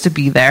supposed to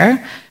be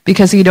there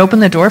because he'd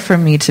opened the door for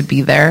me to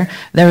be there.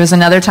 There was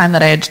another time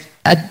that I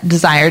had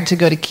desired to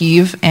go to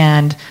Kyiv,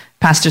 and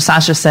Pastor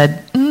Sasha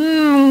said,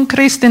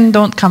 Kristin,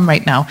 don't come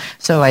right now.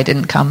 So I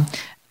didn't come.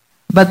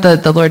 But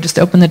the Lord just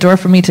opened the door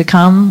for me to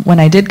come when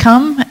I did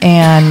come.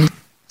 And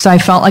so I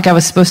felt like I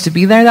was supposed to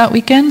be there that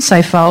weekend. So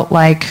I felt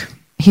like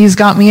he's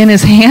got me in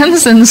his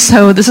hands. And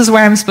so this is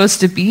where I'm supposed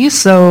to be.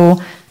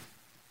 So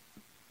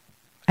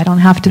I don't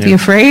have to be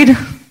afraid.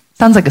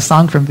 Sounds like a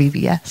song from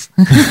VBS.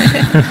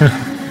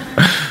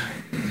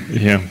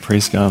 Yeah,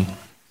 praise God.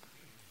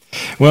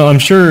 Well, I'm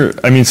sure,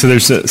 so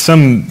there's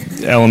some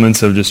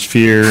elements of just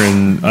fear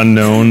and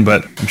unknown,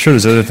 but I'm sure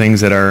there's other things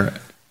that are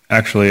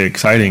actually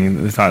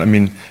exciting.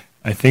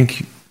 I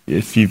think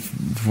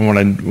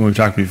when we've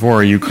talked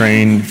before,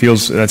 Ukraine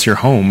feels that's your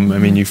home.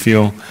 You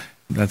feel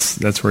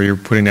that's where you're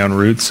putting down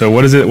roots. So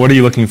what are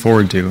you looking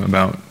forward to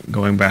about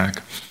going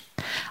back?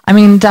 I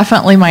mean,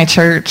 definitely my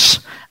church.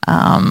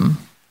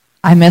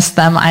 I miss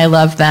them. I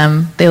love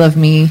them. They love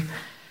me.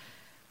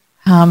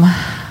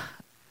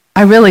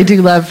 I really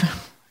do love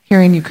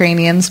hearing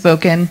Ukrainian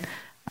spoken.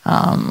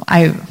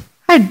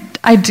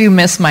 I do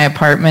miss my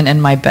apartment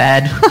and my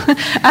bed.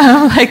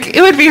 Like,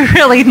 it would be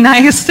really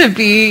nice to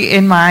be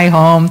in my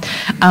home.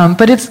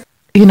 But it's,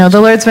 the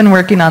Lord's been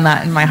working on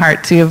that in my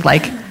heart too, of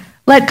like,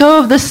 let go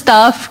of the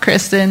stuff,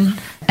 Kristin.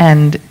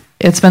 And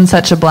it's been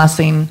such a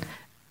blessing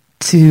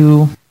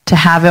to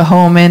have a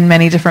home in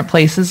many different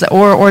places,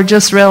 or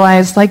just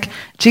realize, like,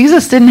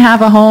 Jesus didn't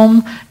have a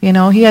home.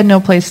 He had no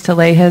place to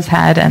lay his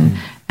head,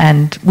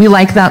 and we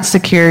like that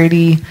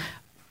security.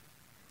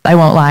 I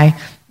won't lie,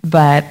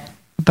 but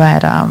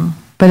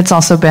it's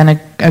also been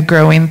a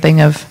growing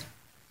thing of,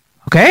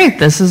 okay,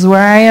 this is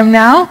where I am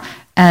now,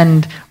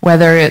 and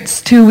whether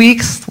it's 2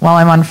 weeks while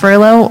I'm on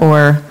furlough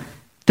or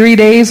 3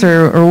 days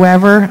or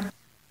wherever,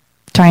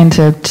 trying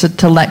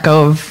to let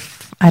go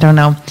of, I don't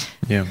know,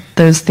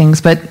 those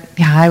things. But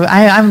yeah,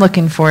 I'm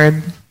looking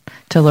forward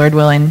to, Lord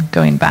willing,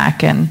 going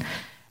back and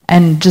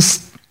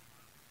just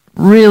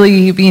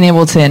really being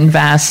able to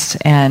invest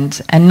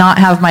and not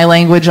have my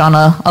language on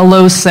a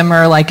low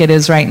simmer like it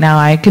is right now.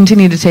 I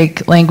continue to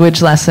take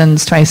language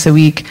lessons twice a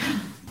week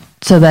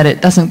so that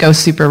it doesn't go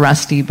super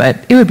rusty,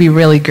 but it would be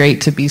really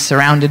great to be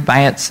surrounded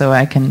by it so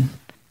I can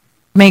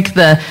make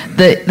the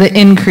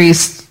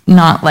increase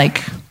not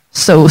like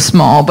so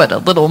small, but a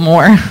little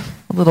more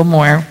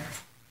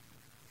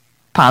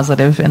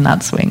positive in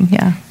that swing.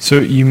 Yeah. So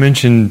you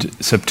mentioned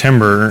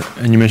September,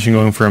 and you mentioned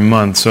going for a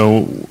month.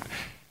 So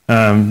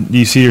do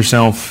you see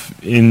yourself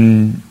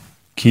in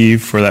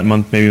Kyiv for that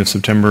month, maybe of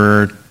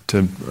September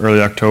to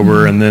early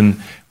October, and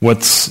then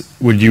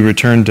would you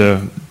return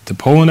to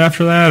Poland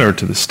after that, or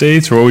to the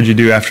States, or what would you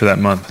do after that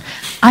month?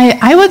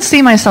 I would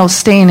see myself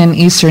staying in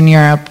Eastern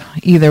Europe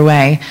either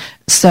way.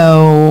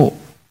 So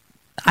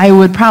I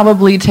would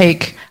probably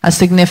take a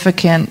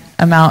significant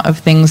amount of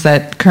things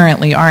that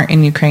currently aren't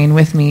in Ukraine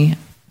with me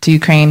to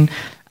Ukraine.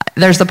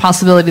 There's the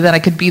possibility that I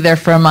could be there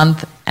for a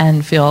month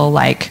and feel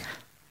like,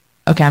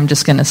 okay, I'm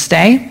just going to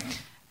stay.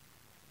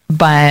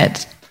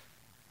 But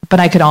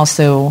I could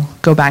also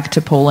go back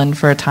to Poland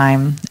for a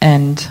time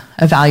and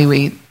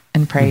evaluate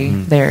and pray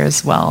there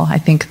as well. I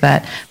think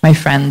that my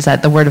friends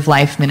at the Word of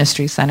Life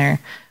Ministry Center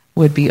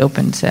would be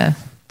open to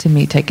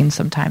me taking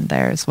some time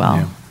there as well.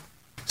 Yeah.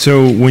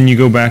 So when you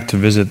go back to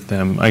visit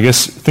them, I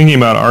guess thinking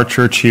about our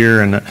church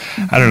here, and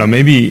I don't know,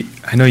 maybe,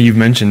 I know you've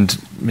mentioned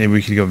maybe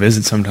we could go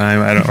visit sometime,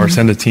 or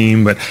send a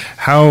team, but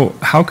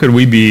how could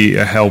we be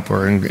a help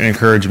or an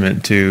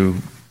encouragement to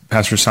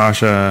Pastor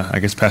Sasha, I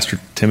guess Pastor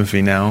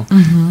Timothy now,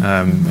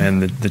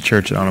 and the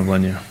church at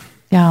Anavlenia?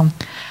 Yeah.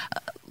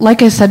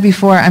 Like I said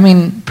before, I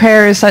mean,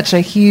 prayer is such a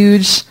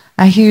huge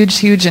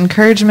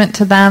encouragement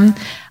to them.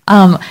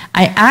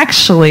 I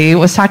actually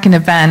was talking to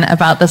Ben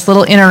about this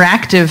little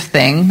interactive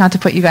thing, not to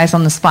put you guys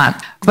on the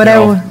spot, but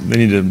they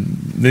need to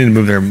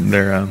move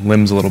their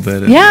limbs a little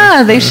bit.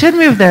 Yeah, they should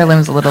move their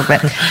limbs a little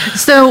bit.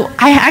 So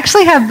I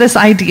actually had this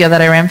idea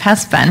that I ran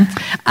past Ben,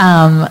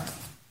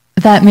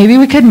 that maybe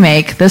we could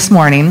make this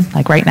morning,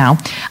 like right now,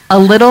 a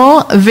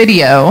little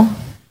video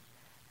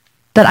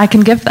that I can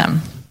give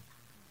them.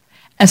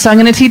 And so I'm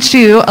going to teach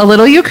you a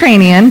little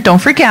Ukrainian. Don't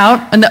freak out,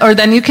 or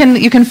then you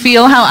can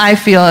feel how I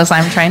feel as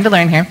I'm trying to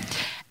learn here,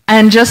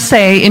 and just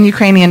say in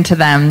Ukrainian to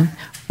them,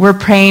 "We're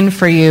praying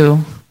for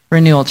you,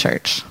 Renewal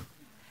Church."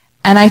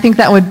 And I think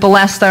that would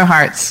bless their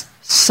hearts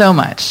so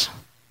much.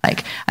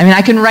 Like, I mean,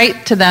 I can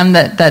write to them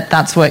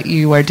that's what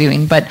you are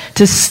doing, but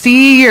to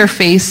see your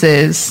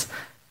faces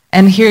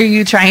and hear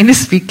you trying to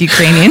speak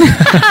Ukrainian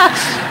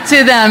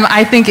to them,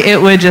 I think it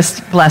would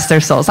just bless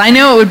their souls. I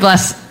know it would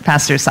bless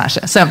Pastor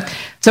Sasha.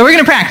 So we're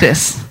going to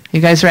practice. You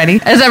guys ready?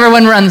 As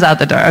everyone runs out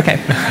the door. Okay.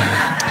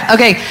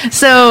 Okay,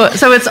 so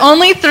it's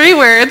only 3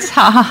 words.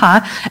 Ha, ha,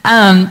 ha.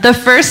 The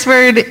first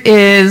word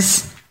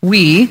is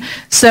we.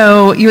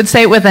 So you would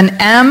say it with an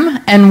M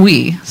and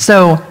we.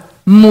 So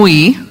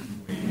muy.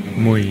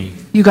 Muy.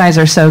 You guys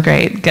are so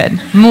great. Good.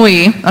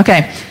 Muy.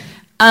 Okay.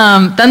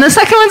 Then the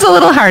second one's a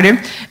little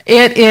harder.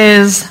 It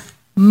is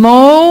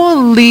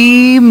molimosia.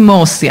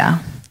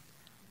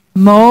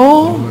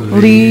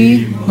 Molimosia.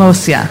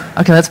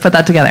 Okay, let's put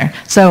that together.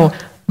 So,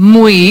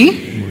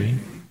 muy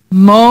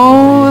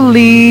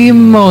molimosia.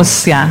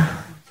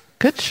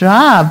 Good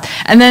job.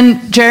 And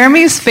then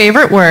Jeremy's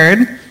favorite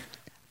word,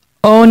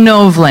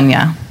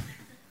 onovlenia.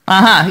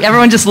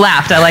 Everyone just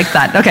laughed. I like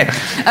that. Okay.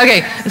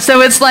 So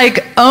it's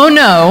like, oh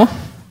no,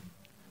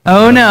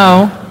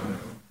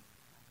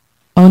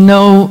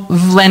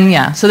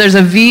 onovlenia. So there's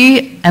a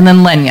V and then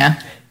lenya.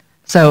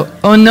 So,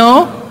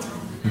 onovlenia.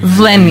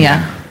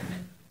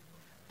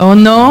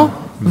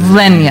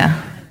 Onovlenia.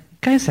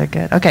 You guys are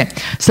good. Okay.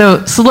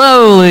 So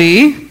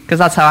slowly, because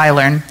that's how I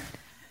learn.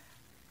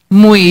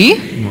 Muy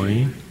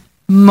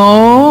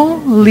molimosia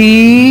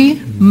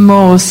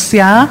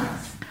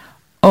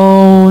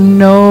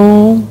onovlenia.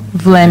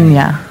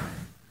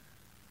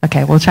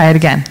 Okay, we'll try it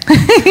again.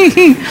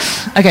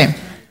 Okay.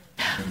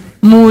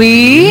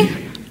 Muy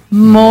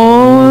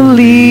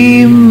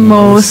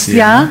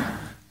Molimosia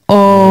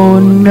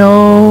Onovlenia.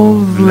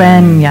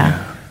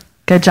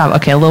 Good job.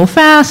 Okay, a little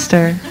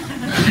faster.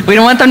 We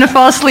don't want them to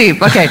fall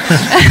asleep. Okay.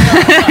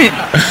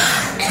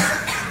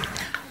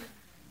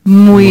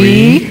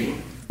 Muy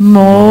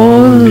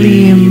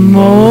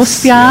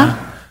molimosia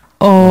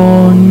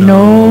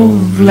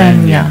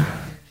onovlenia.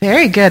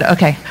 Very good.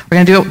 Okay, we're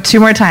going to do it 2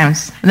 more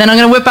times. And then I'm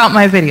going to whip out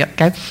my video,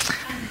 okay?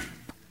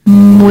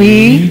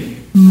 Muy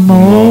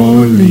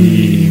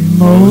molimosia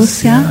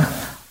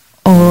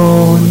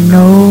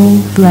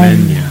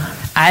onovlenia.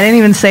 I didn't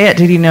even say it.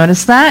 Did you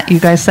notice that? You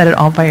guys said it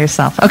all by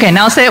yourself. Okay,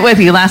 now I'll say it with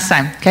you last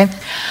time, okay?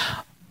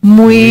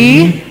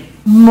 Muy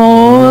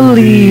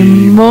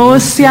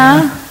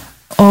molimosia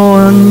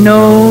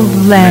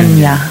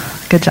onovlenia.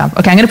 Good job.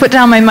 Okay, I'm going to put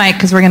down my mic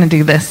because we're going to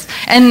do this.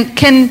 And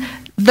can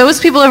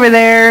those people over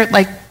there,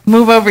 like,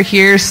 move over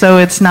here so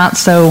it's not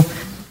so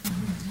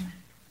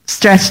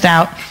stretched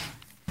out?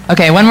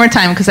 Okay, one more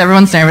time because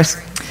everyone's nervous.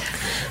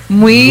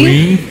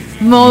 Muy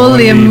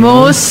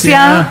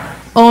molimosia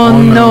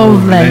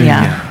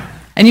onovlenia.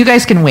 And you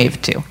guys can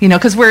wave too,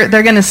 because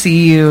they're going to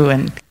see you.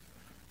 And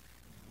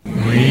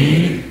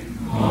Muy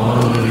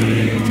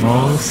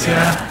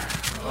molimosia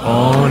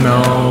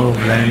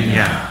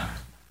onovlenia.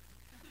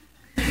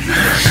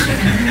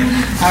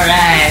 All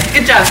right,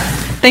 good job.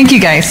 Thank you,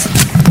 guys.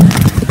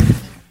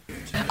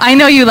 I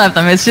know you love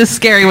them. It's just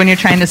scary when you're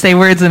trying to say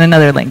words in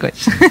another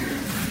language.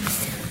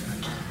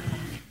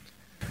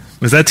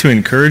 Was that to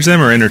encourage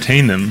them or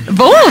entertain them?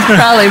 Both,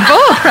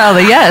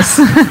 probably, yes.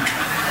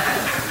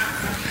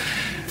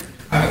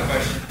 I have a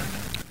question.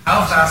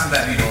 How fast would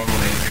that be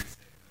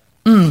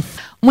normally?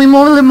 Muy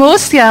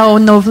molimosia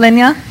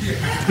onovlenia.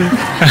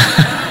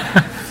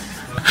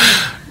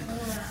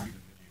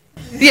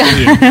 Yeah.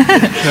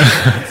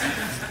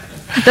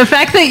 The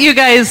fact that you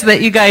guys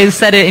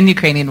said it in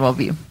Ukrainian will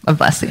be a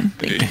blessing.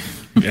 Thank you.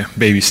 Yeah,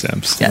 baby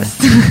steps. Yes.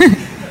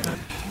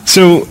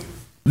 So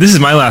this is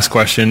my last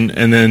question,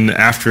 and then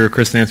after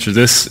Kristin answers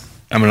this,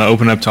 I'm going to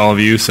open up to all of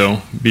you,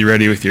 so be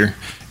ready with your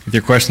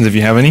questions if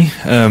you have any.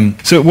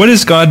 So what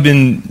has God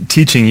been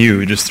teaching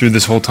you just through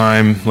this whole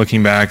time,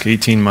 looking back,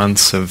 18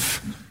 months of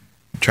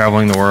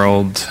traveling the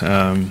world?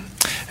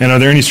 And are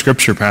there any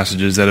scripture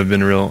passages that have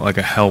been like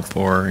a help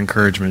or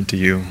encouragement to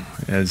you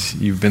as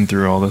you've been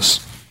through all this?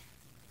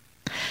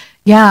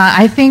 Yeah,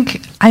 I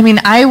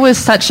was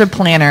such a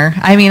planner.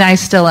 I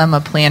still am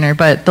a planner,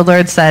 but the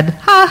Lord said,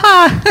 ha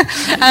ha.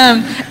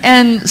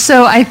 And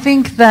so I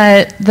think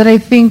that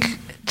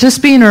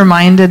just being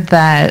reminded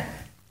that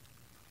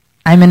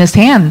I'm in his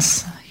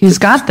hands. He's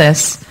got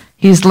this.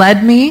 He's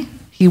led me.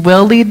 He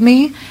will lead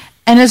me.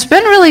 And it's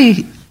been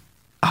really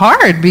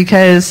hard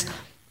because,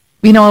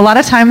 a lot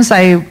of times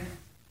when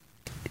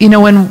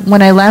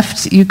I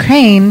left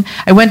Ukraine,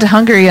 I went to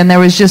Hungary and there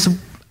was just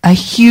a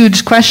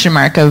huge question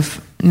mark of,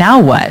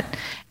 now what?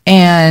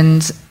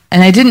 And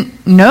I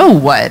didn't know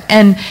what.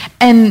 And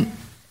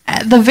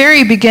at the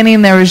very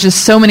beginning, there was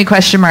just so many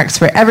question marks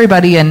for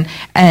everybody, and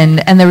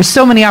there were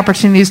so many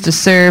opportunities to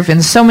serve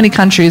in so many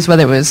countries,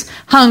 whether it was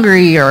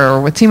Hungary or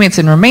with teammates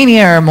in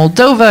Romania or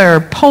Moldova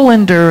or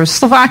Poland or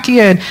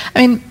Slovakia.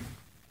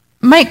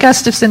 Mike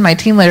Gustafson, my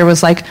team leader,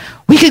 was like,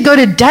 we could go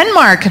to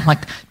Denmark. I'm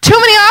like, too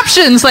many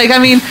options. It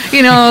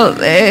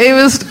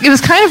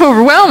was kind of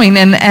overwhelming,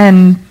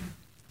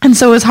 and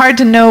so it was hard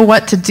to know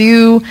what to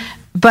do,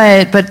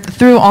 but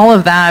through all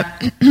of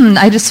that,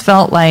 I just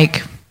felt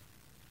like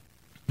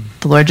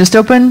the Lord just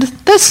opened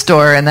this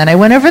door, and then I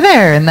went over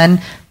there, and then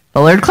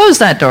the Lord closed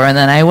that door, and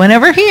then I went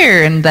over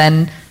here, and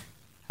then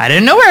I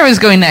didn't know where I was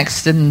going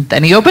next, and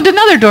then he opened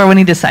another door when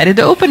he decided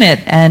to open it,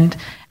 and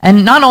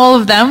not all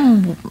of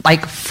them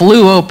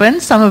flew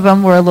open. Some of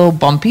them were a little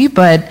bumpy,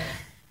 but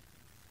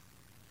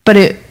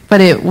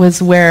it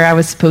was where I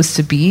was supposed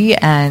to be,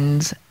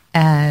 and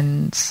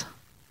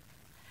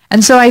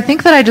so I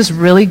think that I just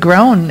really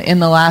grown in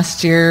the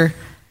last year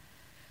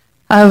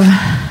of,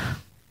 I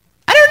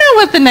don't know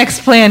what the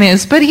next plan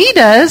is, but he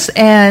does,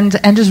 and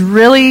just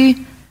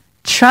really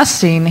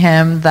trusting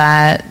him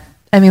that,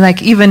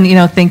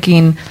 even,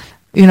 thinking,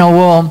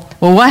 well,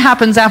 what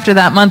happens after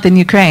that month in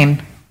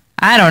Ukraine?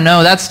 I don't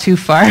know, that's too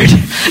far away.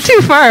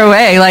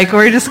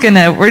 We're just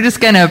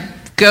gonna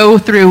go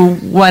through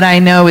what I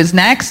know is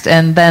next,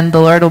 and then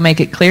the Lord will make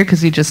it clear because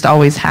he just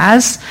always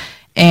has.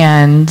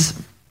 And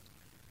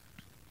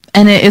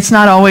it's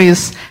not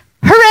always,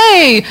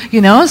 hooray!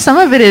 Some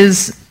of it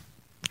is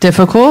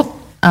difficult.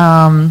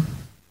 And,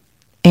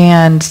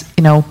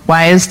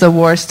 why is the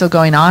war still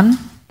going on?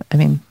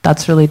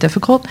 That's really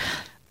difficult.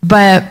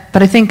 But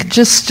I think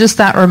just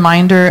that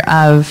reminder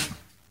of,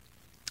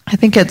 I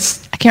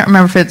can't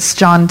remember if it's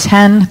John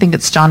 10, I think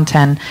it's John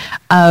 10,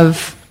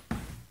 of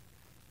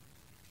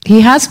he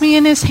has me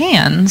in his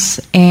hands,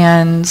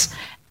 and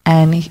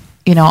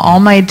all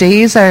my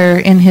days are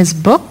in his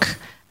book.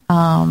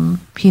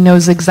 He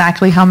knows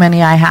exactly how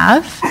many I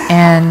have,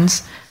 and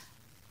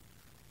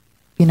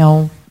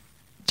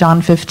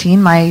John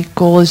 15, my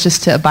goal is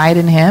just to abide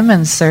in him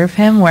and serve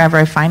him wherever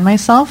I find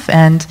myself.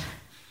 And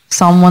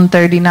Psalm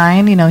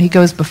 139, he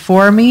goes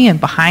before me and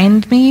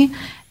behind me,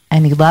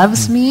 and he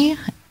loves me.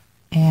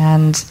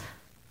 And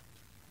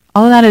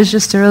all of that is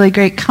just a really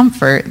great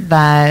comfort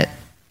that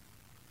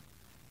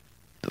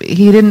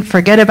he didn't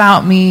forget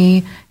about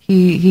me.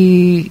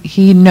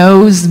 He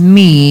knows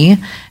me,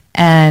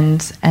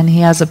 and he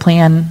has a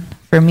plan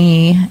for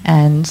me.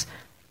 And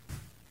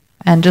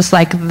just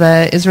like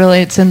the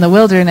Israelites in the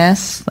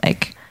wilderness,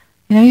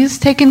 he's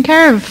taken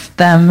care of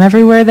them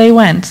everywhere they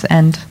went.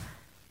 And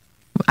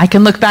I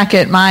can look back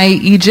at my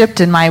Egypt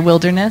and my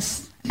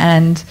wilderness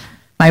and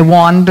my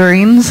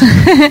wanderings,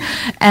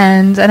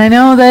 and I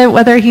know that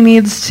whether he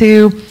needs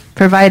to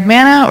provide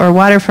manna or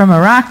water from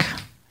a rock,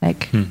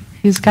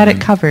 he's got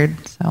it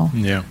covered. So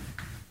yeah,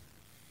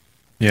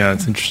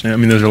 it's interesting. I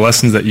mean, those are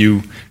lessons that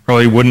you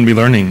probably wouldn't be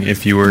learning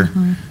if you were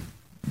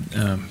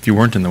if you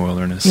weren't in the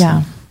wilderness.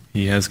 Yeah,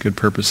 he has good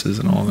purposes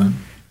and all that.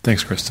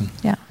 Thanks, Kristin.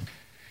 Yeah.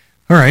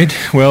 All right.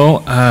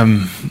 Well,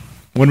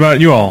 what about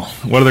you all?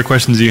 What other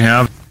questions do you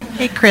have?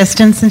 Hey,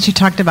 Kristin, since you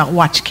talked about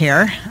Watch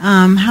Care,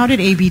 how did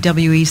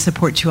ABWE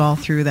support you all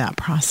through that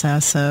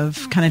process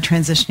of kind of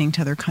transitioning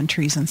to other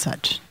countries and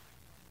such?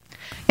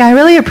 Yeah, I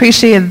really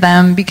appreciated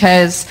them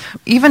because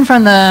even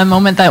from the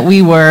moment that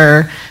we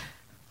were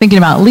thinking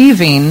about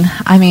leaving,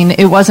 I mean,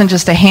 it wasn't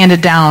just a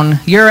handed down,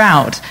 you're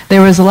out.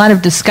 There was a lot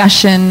of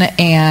discussion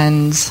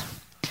and,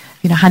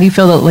 how do you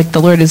feel that the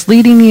Lord is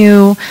leading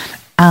you?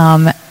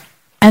 And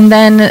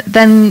then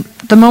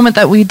the moment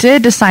that we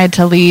did decide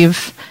to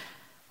leave,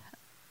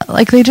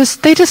 they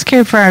just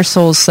cared for our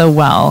souls so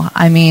well.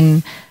 I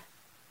mean,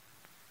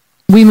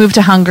 we moved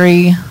to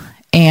Hungary,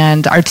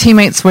 and our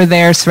teammates were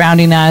there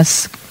surrounding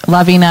us,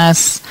 loving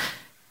us,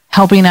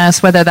 helping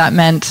us, whether that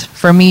meant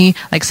for me,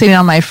 sitting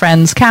on my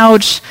friend's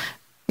couch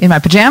in my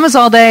pajamas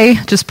all day,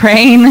 just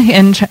praying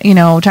and,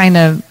 trying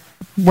to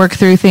work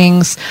through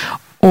things,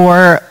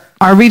 or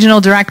our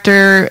regional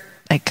director,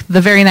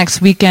 the very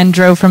next weekend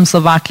drove from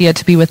Slovakia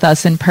to be with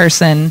us in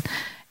person,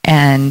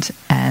 and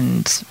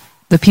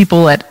the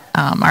people at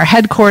our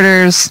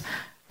headquarters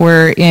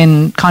were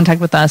in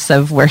contact with us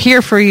of, we're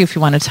here for you if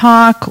you want to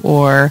talk,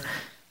 or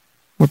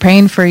we're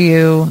praying for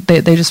you.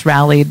 They just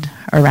rallied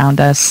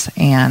around us.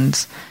 And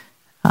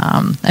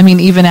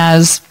even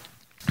as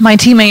my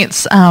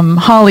teammates,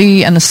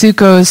 Holly and the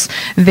Sukos,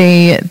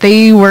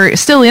 they were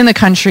still in the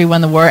country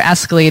when the war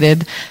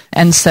escalated.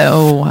 And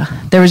so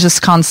there was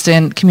just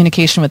constant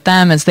communication with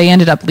them as they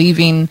ended up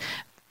leaving.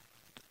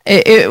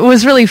 It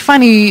was really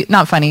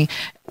not funny.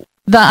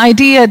 The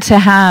idea to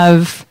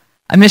have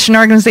a mission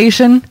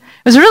organization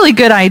was a really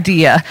good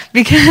idea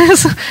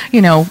because,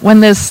 when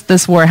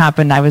this war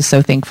happened, I was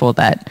so thankful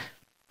that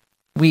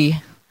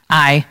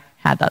I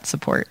had that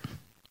support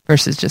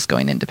versus just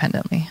going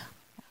independently.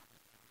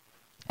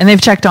 And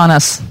they've checked on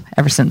us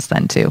ever since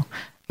then too,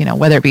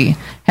 whether it be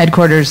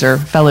headquarters or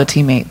fellow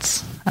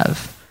teammates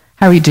of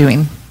how are you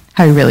doing?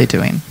 How are you really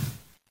doing?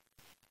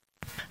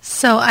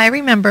 So I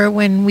remember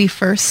when we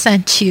first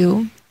sent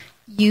you,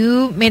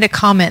 you made a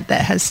comment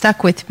that has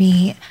stuck with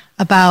me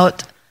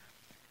about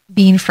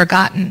being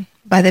forgotten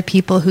by the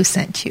people who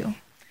sent you.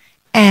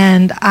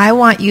 And I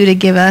want you to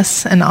give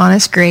us an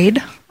honest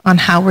grade on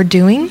how we're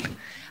doing.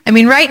 I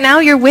mean, right now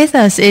you're with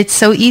us. It's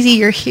so easy.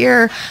 You're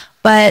here.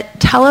 But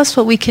tell us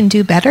what we can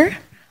do better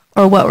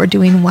or what we're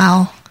doing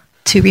well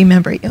to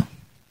remember you.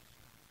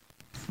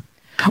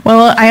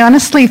 Well, I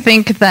honestly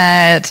think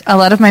that a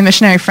lot of my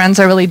missionary friends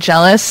are really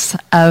jealous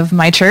of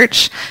my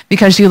church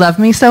because you love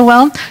me so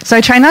well. So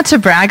I try not to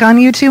brag on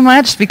you too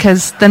much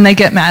because then they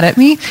get mad at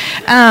me.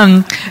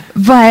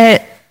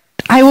 But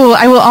I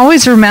will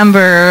always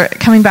remember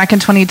coming back in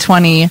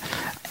 2020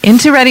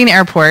 into Reading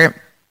Airport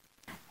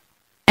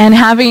and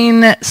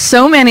having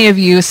so many of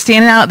you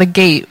standing out at the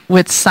gate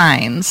with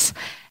signs.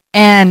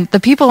 And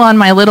the people on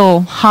my little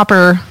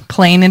hopper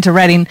plane into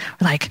Reading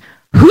were like,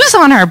 who's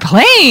on our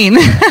plane?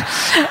 And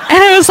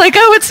I was like,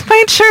 oh, it's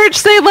my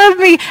church. They love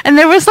me. And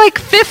there was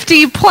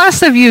 50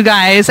 plus of you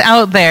guys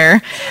out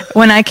there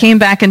when I came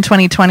back in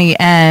 2020.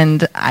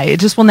 And I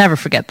just will never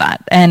forget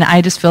that. And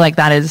I just feel like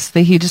that is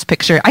the hugest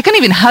picture. I couldn't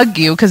even hug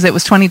you because it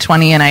was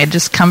 2020 and I had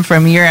just come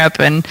from Europe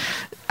and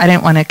I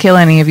didn't want to kill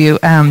any of you.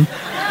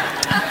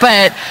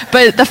 But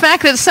the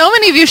fact that so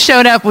many of you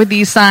showed up with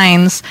these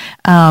signs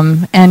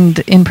and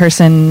in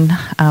person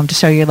to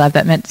show your love,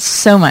 that meant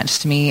so much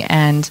to me.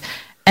 And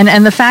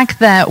the fact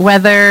that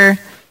whether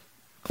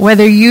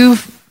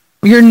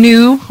you're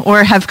new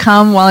or have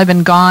come while I've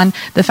been gone,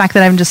 the fact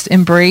that I'm just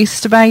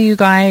embraced by you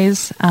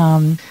guys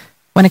when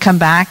I come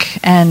back,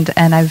 and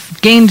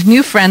I've gained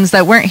new friends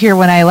that weren't here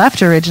when I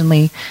left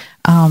originally,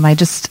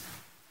 that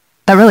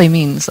really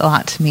means a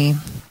lot to me.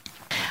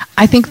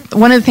 I think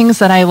one of the things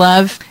that I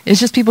love is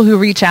just people who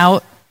reach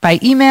out by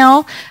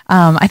email.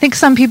 I think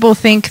some people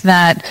think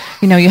that,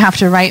 you have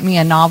to write me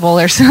a novel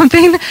or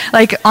something.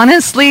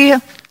 Honestly,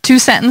 2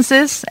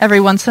 sentences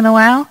every once in a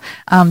while.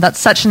 That's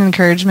such an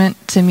encouragement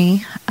to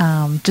me.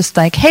 Just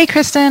hey,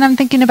 Kristin, I'm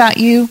thinking about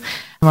you.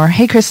 Or,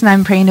 hey, Kristin,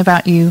 I'm praying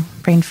about you,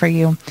 praying for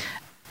you.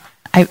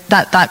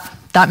 That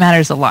that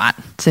matters a lot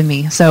to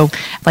me. So,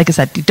 like I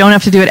said, you don't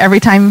have to do it every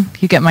time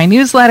you get my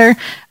newsletter,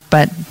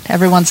 but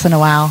every once in a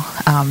while,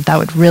 that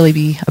would really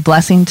be a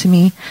blessing to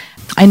me.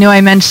 I know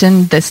I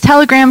mentioned this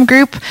Telegram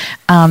group.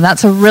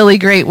 That's a really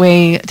great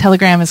way.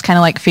 Telegram is kind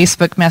of like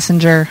Facebook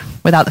Messenger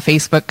without the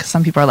Facebook.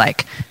 Some people are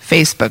like,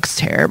 Facebook's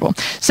terrible.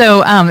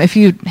 So if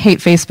you hate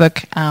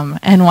Facebook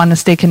and want to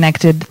stay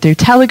connected through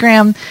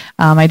Telegram,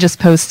 I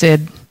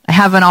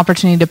have an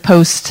opportunity to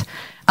post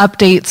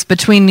updates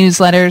between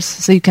newsletters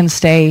so you can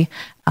stay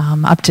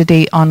up to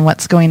date on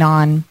what's going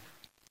on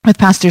with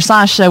Pastor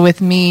Sasha,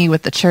 with me,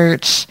 with the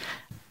church,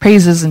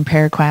 praises and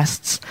prayer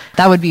requests.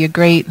 That would be a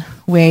great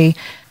way.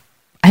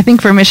 I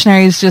think for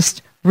missionaries,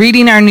 just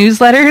reading our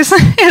newsletters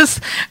is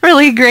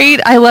really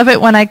great. I love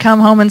it when I come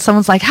home and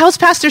someone's like, how's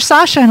Pastor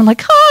Sasha? And I'm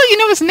like, oh, you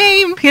know his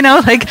name.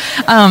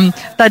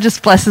 That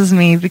just blesses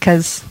me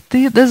because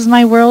this is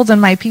my world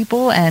and my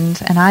people, and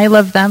I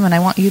love them, and I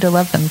want you to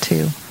love them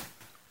too.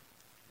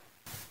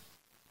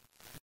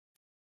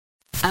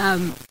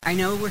 I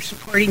know we're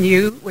supporting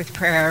you with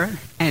prayer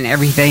and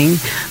everything,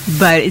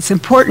 but it's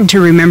important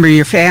to remember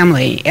your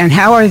family. And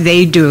how are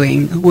they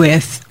doing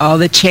with all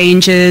the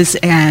changes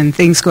and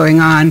things going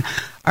on?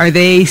 Are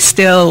they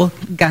still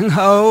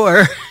gung-ho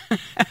or?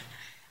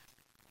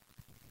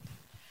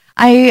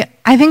 I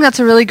think that's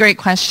a really great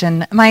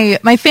question.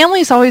 My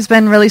family's always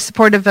been really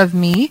supportive of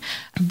me,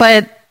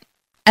 but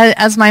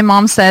as my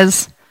mom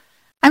says,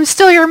 I'm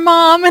still your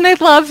mom, and I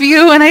love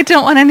you, and I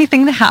don't want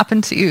anything to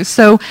happen to you.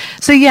 So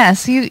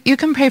yes, you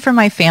can pray for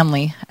my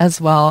family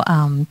as well.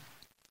 I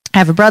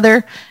have a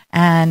brother,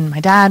 and my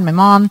dad, my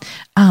mom.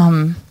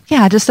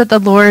 Just that the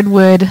Lord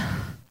would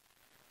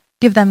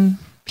give them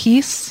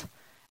peace,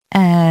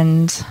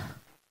 and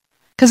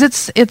because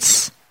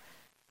it's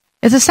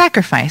a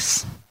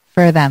sacrifice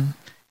for them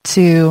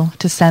to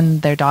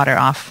send their daughter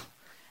off,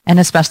 and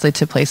especially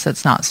to a place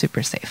that's not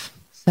super safe.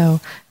 So.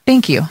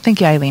 Thank you,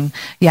 Eileen.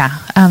 Yeah,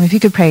 if you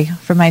could pray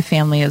for my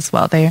family as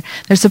well. They're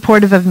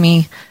supportive of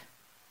me,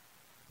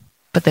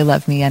 but they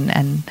love me, and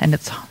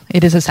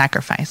it is a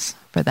sacrifice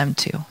for them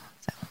too.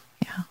 So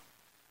yeah.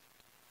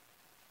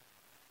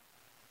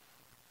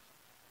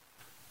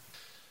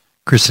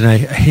 Kristin, I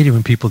hate it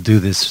when people do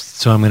this,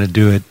 so I'm going to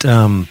do it.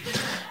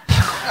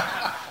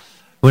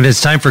 When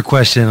it's time for a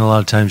question, a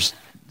lot of times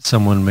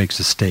someone makes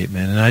a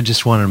statement, and I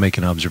just wanted to make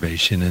an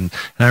observation. And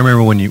I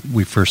remember when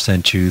we first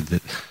sent you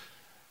that.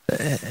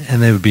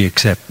 And they would be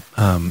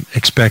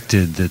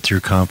expected that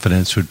your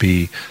confidence would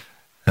be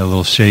a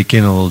little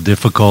shaken, a little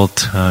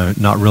difficult,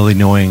 not really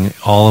knowing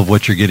all of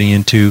what you're getting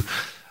into.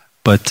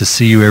 But to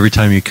see you every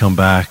time you come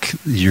back,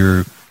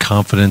 your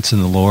confidence in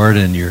the Lord,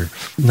 and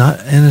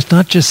it's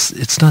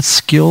not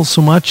skill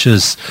so much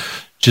as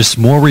just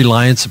more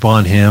reliance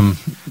upon Him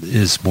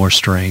is more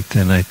strength.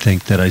 And I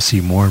think that I see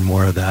more and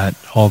more of that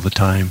all the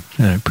time,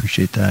 and I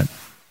appreciate that.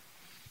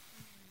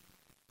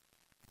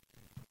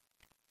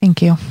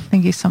 Thank you.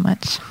 Thank you so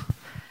much.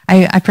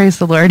 I praise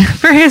the Lord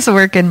for His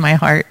work in my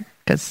heart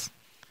because,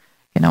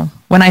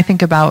 when I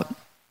think about,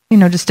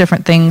 just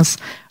different things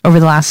over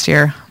the last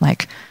year,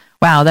 like,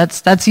 wow,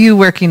 that's you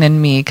working in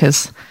me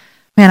because,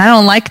 man, I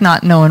don't like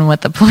not knowing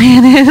what the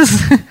plan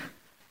is.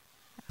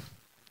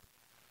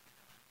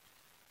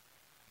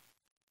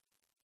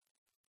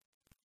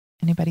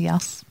 Anybody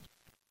else?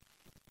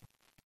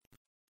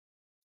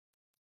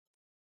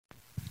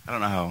 I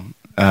don't know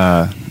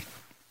how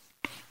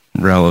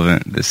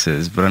relevant this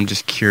is, but I'm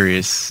just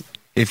curious,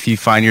 if you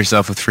find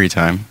yourself with free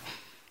time,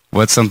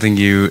 what's something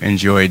you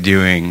enjoy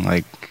doing?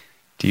 Like,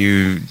 do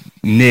you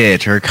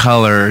knit or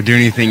color or do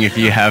anything if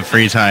you have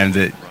free time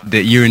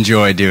that you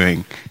enjoy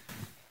doing?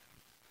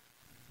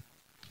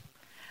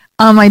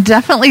 I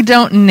definitely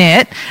don't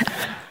knit,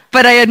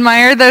 but I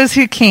admire those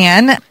who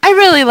can. I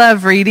really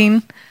love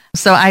reading,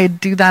 so I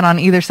do that on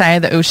either side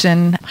of the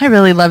ocean. I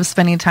really love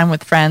spending time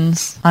with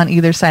friends on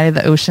either side of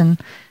the ocean,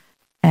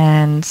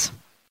 and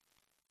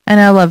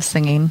I love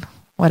singing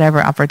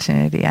whatever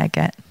opportunity I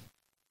get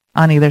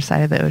on either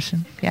side of the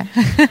ocean. Yeah.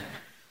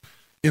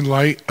 In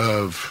light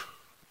of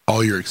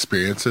all your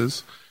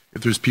experiences,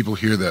 if there's people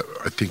here that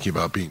are thinking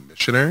about being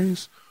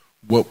missionaries,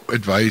 what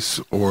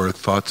advice or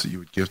thoughts that you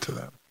would give to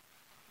them?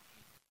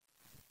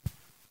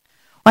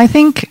 Well, I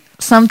think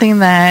something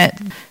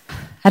that,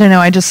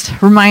 I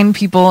just remind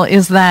people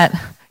is that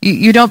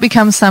you don't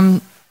become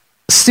some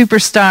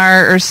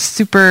superstar or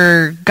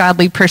super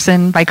godly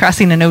person by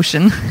crossing an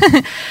ocean.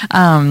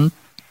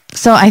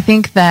 So I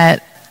think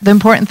that the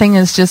important thing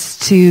is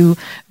just to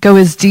go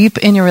as deep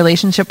in your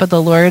relationship with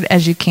the Lord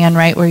as you can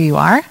right where you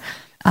are,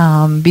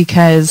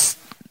 because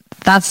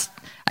that's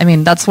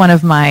one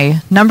of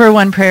my number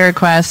one prayer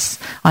requests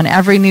on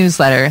every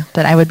newsletter,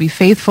 that I would be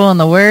faithful in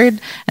the Word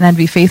and I'd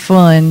be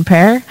faithful in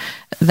prayer,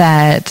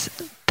 that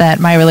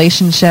my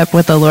relationship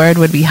with the Lord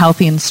would be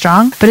healthy and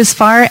strong. But as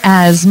far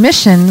as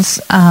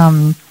missions,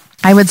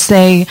 I would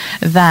say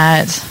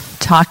that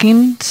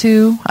talking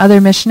to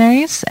other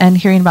missionaries and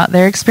hearing about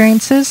their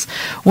experiences.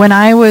 When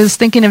I was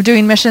thinking of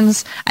doing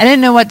missions, I didn't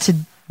know what to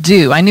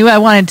do. I knew I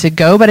wanted to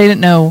go, but I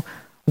didn't know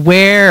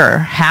where or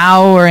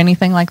how or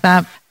anything like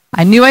that.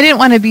 I knew I didn't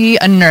want to be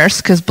a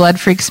nurse because blood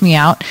freaks me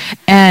out.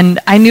 And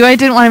I knew I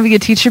didn't want to be a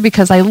teacher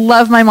because I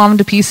love my mom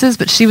to pieces,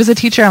 but she was a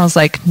teacher. I was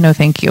like, no,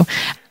 thank you.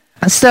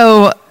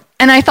 So,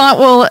 and I thought,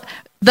 well,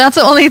 that's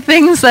the only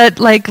things that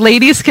like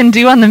ladies can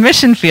do on the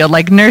mission field,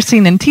 like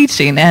nursing and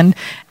teaching. And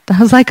I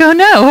was like, oh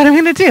no, what am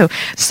I going to do?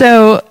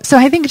 So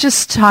I think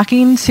just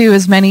talking to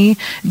as many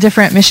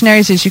different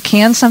missionaries as you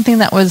can. Something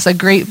that was a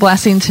great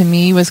blessing to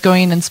me was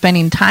going and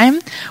spending time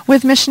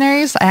with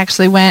missionaries. I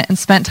actually went and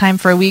spent time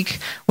for a week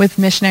with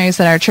missionaries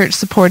that our church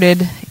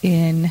supported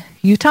in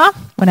Utah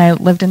when I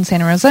lived in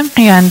Santa Rosa.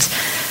 And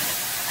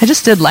I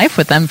just did life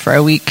with them for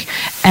a week.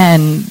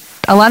 And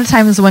a lot of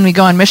times when we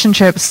go on mission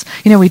trips,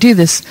 we do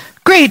this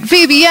great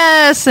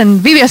VBS, and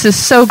VBS is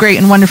so great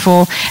and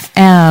wonderful.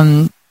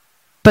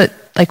 But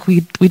like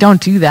we don't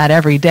do that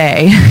every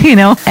day,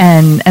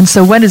 And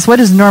so what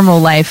does normal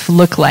life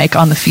look like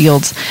on the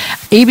fields?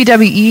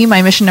 ABWE,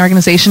 my mission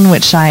organization,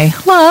 which I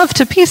love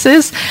to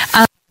pieces,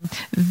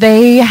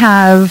 they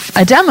have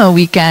a demo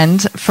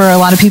weekend for a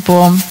lot of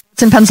people.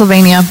 It's in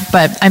Pennsylvania,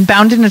 but I'm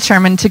bound and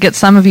determined to get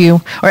some of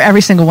you, or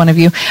every single one of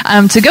you,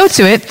 to go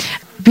to it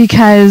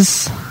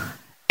because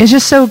it's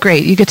just so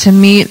great. You get to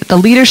meet the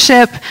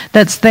leadership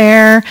that's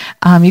there.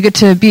 You get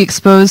to be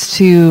exposed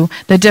to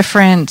the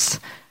different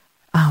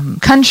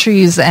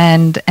countries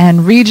and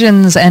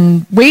regions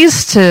and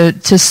ways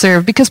to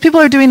serve, because people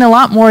are doing a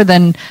lot more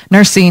than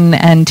nursing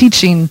and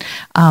teaching.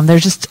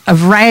 There's just a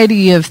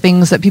variety of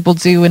things that people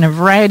do in a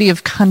variety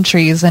of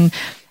countries. And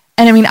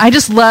I mean, I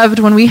just loved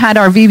when we had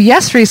our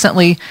VBS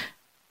recently.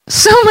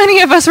 So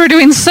many of us were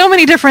doing so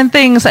many different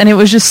things, and it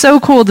was just so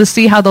cool to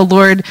see how the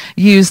Lord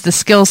used the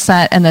skill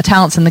set and the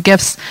talents and the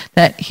gifts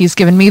that he's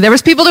given me. There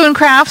was people doing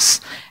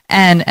crafts,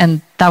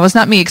 and that was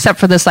not me, except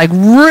for this like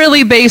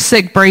really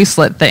basic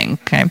bracelet thing,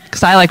 okay?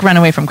 Because I like run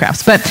away from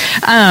crafts. But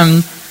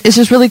it's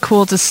just really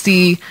cool to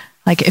see,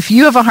 like, if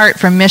you have a heart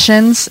for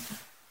missions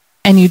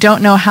and you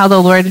don't know how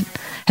the Lord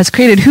has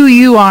created who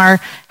you are,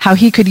 how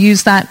he could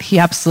use that, he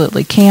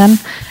absolutely can.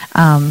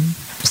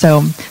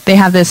 So they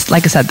have this,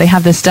 like I said, they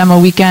have this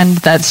demo weekend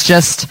that's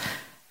just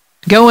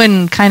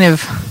going kind of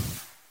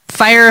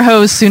fire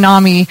hose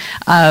tsunami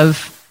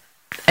of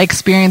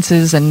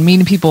experiences and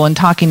meeting people and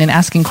talking and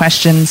asking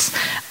questions.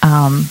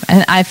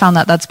 And I found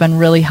that that's been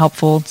really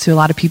helpful to a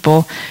lot of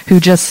people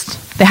who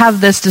they have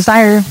this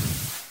desire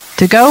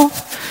to go,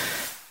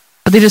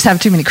 but they just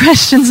have too many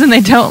questions and they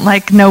don't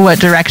know what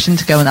direction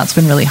to go. And that's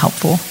been really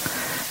helpful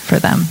for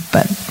them.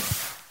 But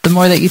the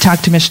more that you talk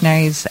to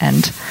missionaries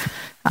and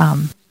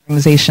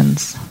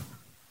organizations,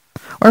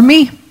 or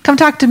me, come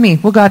talk to me.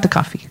 We'll go out to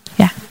coffee.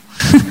 Yeah.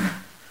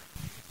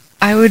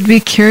 I would be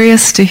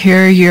curious to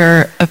hear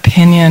your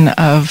opinion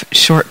of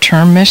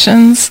short-term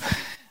missions,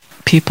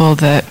 people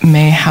that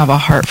may have a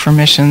heart for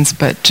missions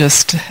but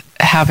just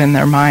have in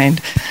their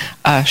mind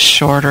a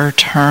shorter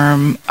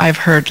term. I've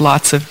heard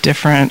lots of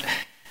different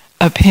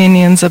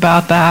opinions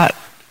about that.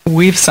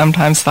 We've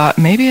sometimes thought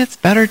maybe it's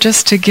better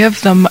just to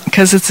give them,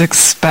 because it's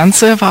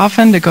expensive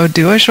often to go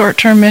do a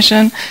short-term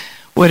mission.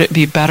 Would it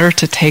be better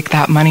to take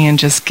that money and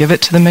just give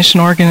it to the mission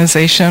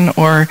organization,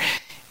 or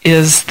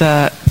is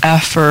the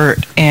effort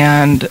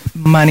and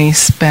money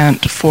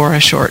spent for a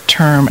short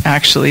term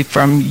actually,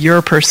 from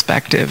your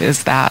perspective,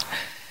 is that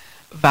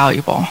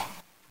valuable?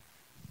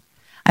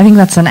 I think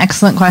that's an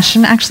excellent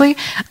question, actually.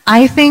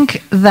 I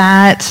think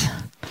that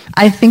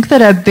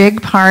a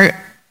big part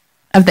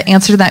of the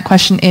answer to that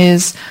question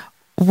is,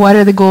 what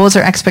are the goals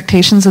or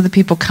expectations of the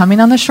people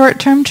coming on the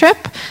short-term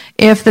trip?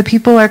 If the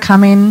people are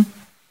coming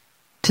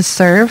to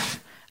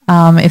serve,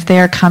 if they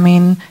are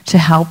coming to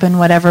help in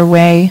whatever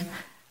way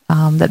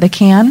that they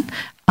can,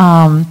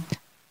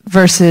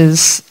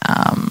 versus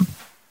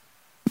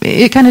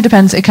it kind of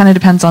depends. It kind of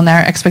depends on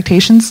their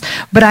expectations.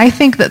 But I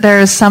think that there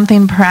is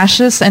something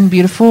precious and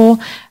beautiful.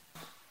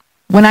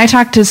 When I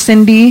talk to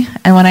Cindy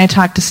and when I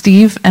talk to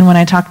Steve and when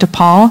I talk to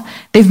Paul,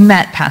 they've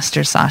met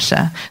Pastor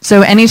Sasha.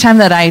 So anytime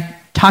that I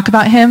talk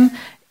about him,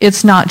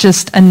 it's not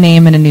just a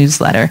name in a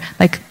newsletter.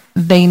 Like,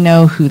 they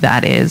know who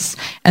that is.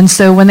 And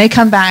so when they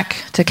come back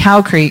to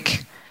Cow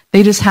Creek,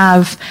 they just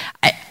have,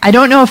 I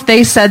don't know if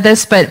they said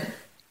this, but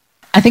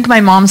I think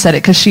my mom said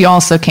it because she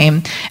also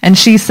came. And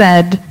she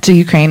said to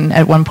Ukraine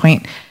at one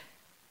point,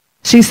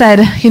 she said,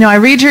 I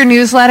read your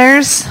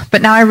newsletters,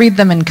 but now I read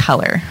them in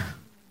color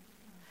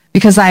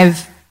because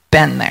I've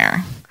been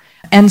there.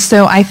 And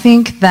so I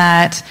think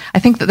that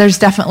there's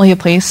definitely a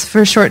place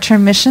for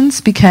short-term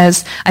missions,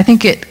 because I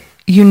think it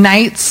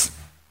unites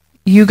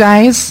you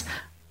guys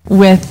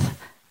with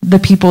the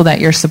people that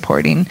you're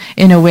supporting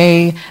in a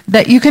way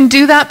that you can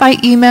do that by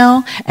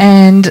email,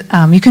 and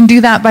you can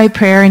do that by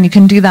prayer, and you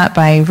can do that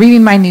by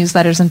reading my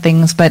newsletters and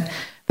things. But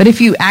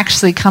if you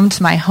actually come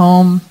to my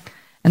home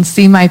and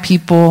see my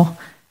people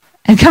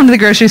and come to the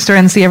grocery store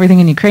and see everything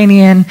in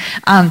Ukrainian,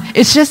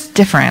 it's just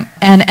different.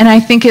 And I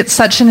think it's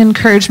such an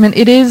encouragement.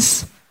 It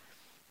is,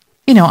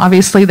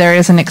 obviously there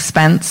is an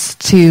expense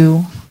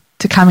to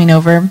coming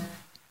over,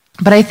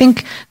 but I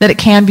think that it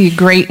can be a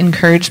great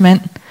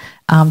encouragement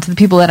to the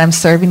people that I'm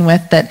serving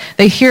with, that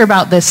they hear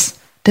about this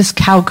this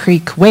Cow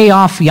Creek way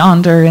off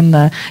yonder in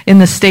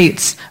the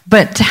States,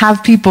 but to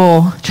have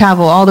people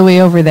travel all the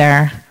way over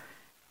there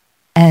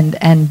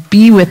and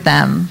be with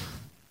them,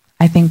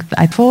 I think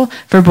I feel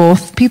for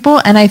both people.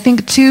 And I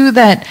think too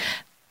that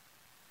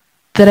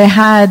I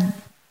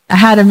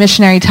had a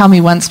missionary tell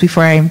me once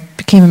before I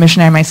became a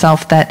missionary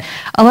myself that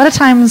a lot of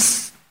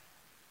times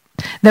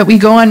that we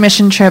go on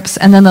mission trips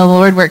and then the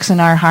Lord works in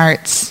our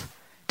hearts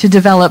to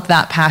develop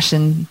that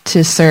passion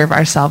to serve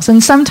ourselves.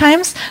 And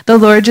sometimes the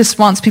Lord just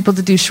wants people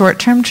to do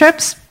short-term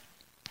trips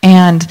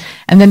and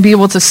then be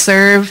able to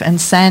serve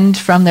and send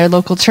from their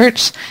local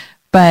church.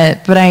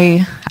 But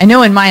I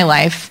know in my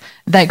life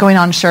that going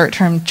on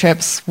short-term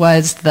trips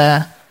was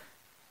the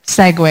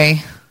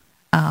segue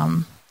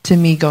to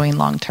me going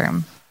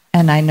long-term.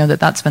 And I know that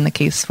that's been the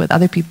case with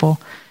other people.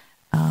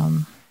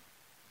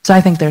 So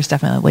I think there's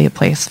definitely a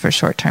place for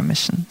short-term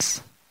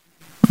missions.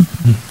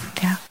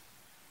 Yeah.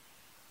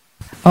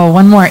 Oh,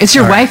 one more. It's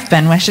your wife,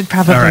 Ben. I should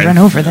probably run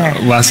over there.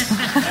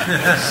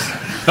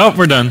 Oh,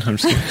 we're done. I'm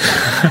just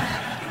kidding.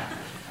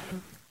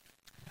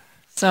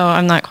 So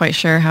I'm not quite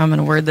sure how I'm going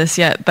to word this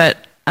yet, but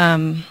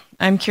I'm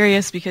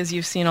curious because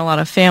you've seen a lot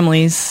of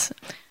families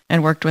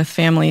and worked with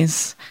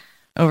families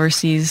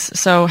overseas.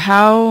 So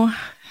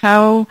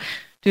how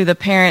do the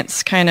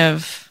parents kind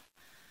of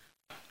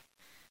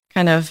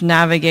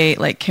navigate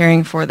like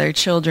caring for their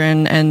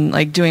children and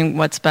like doing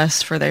what's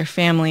best for their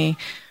family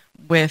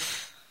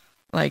with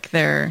like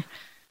their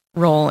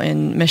role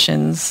in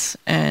missions,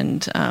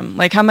 and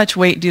like how much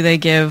weight do they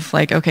give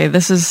like, okay,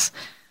 this is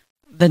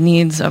the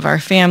needs of our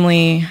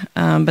family,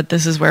 but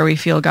this is where we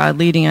feel God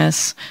leading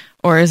us?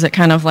 Or is it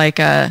kind of like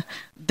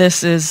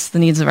this is the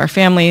needs of our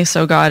family,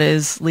 so God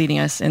is leading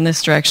us in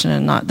this direction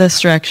and not this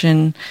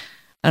direction?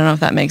 I don't know if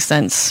that makes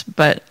sense,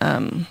 but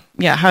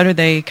how do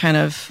they kind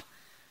of,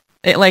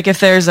 like if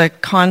there's a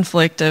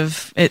conflict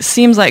of, it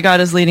seems like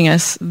God is leading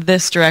us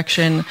this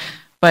direction,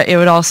 but it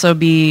would also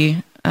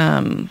be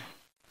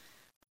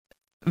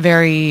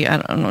very, I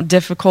don't know,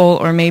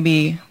 difficult, or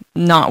maybe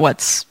not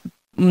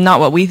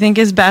what we think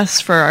is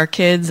best for our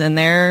kids and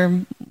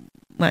their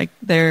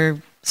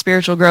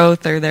spiritual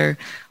growth or their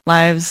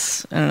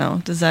lives. I don't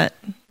know. Does that,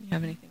 you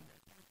have anything?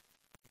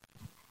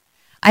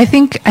 I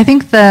think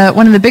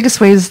one of the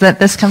biggest ways that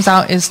this comes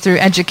out is through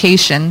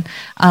education,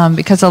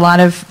 because a lot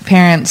of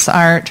parents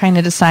are trying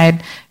to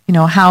decide,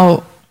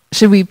 how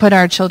should we put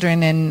our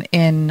children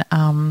in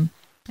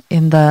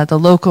the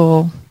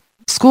local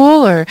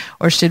school,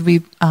 or should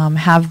we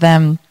have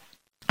them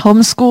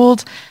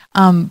homeschooled?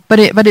 But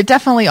it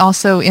definitely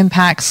also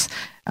impacts.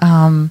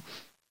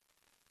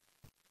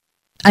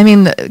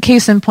 The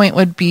case in point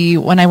would be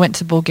when I went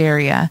to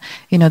Bulgaria.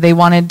 They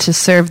wanted to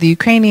serve the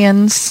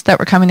Ukrainians that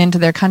were coming into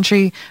their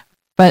country,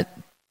 but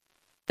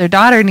their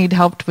daughter needed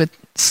help with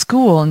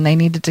school, and they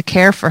needed to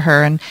care for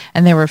her, and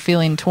they were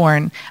feeling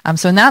torn.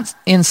 So in that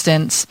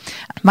instance,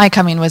 my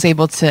coming was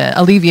able to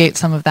alleviate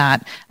some of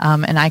that,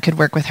 and I could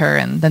work with her,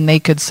 and then they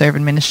could serve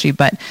in ministry.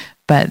 But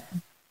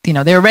they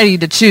were ready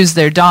to choose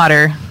their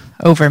daughter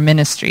over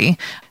ministry.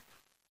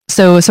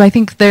 So I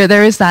think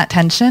there is that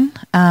tension.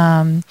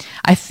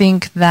 I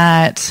think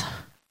that,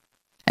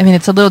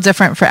 it's a little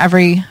different for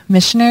every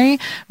missionary,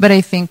 but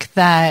I think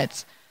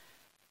that,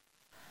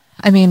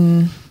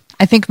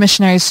 I think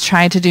missionaries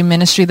try to do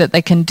ministry that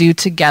they can do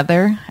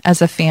together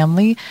as a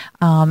family.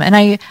 And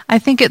I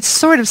think it's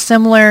sort of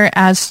similar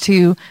as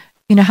to,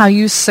 how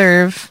you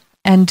serve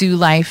and do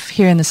life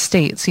here in the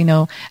States.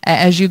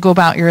 As you go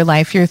about your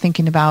life, you're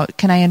thinking about,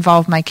 can I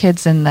involve my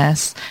kids in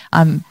this?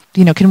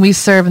 Can we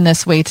serve in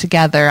this way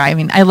together?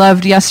 I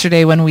loved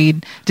yesterday when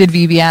we did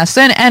VBS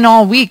and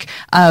all week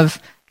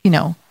of,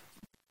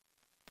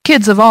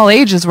 kids of all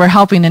ages were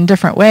helping in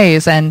different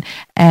ways. And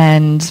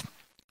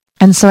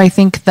so I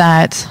think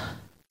that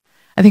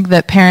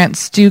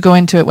parents do go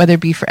into it, whether it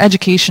be for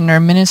education or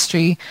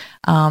ministry.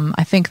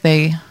 I think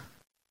that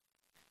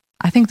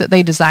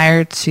they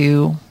desire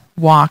to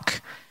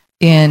walk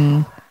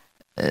in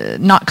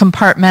not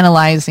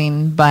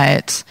compartmentalizing,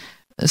 but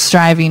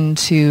striving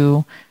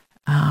to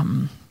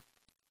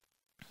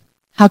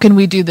how can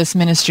we do this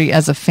ministry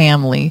as a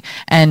family?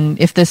 And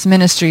if this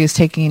ministry is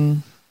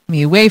taking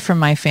me away from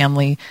my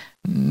family,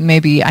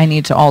 maybe I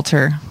need to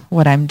alter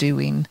what I'm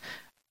doing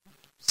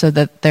so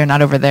that they're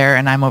not over there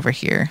and I'm over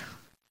here.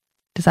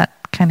 Does that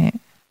kind of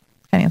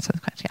answer the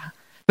question? Yeah.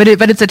 But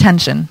it's a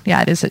tension.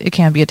 Yeah, it is. It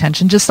can be a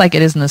tension, just like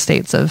it is in the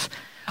States of,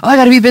 I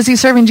got to be busy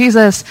serving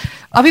Jesus.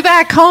 I'll be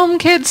back home,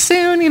 kids,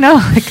 soon.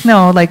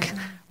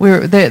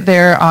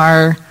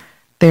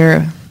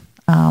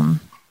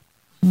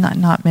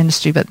 Not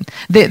ministry, but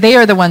they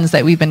are the ones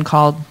that we've been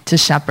called to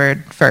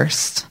shepherd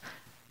first,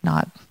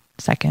 not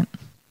second.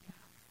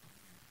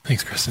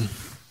 Thanks, Kristin.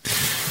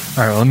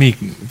 All right, well, let me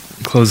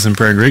close in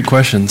prayer. Great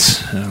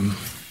questions.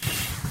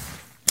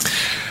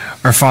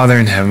 Our Father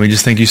in heaven, we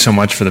just thank you so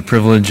much for the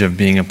privilege of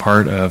being a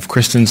part of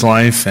Kristin's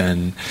life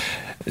and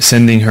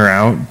sending her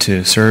out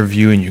to serve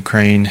you in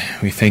Ukraine.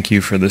 We thank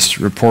you for this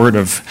report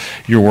of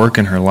your work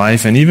in her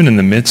life, and even in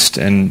the midst,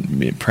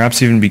 and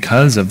perhaps even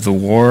because of the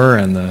war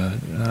and the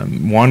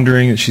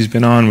wandering that she's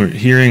been on, we're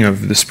hearing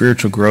of the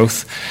spiritual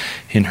growth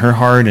in her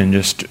heart and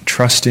just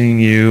trusting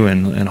you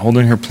and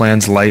holding her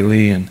plans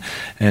lightly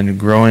and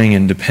growing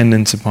in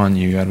dependence upon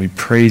you. God, we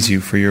praise you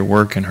for your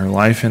work in her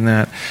life in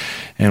that.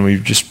 And we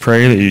just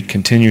pray that you'd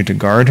continue to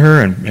guard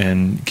her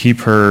and keep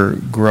her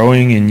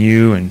growing in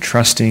you and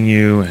trusting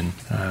you and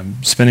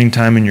spending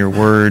time in your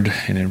word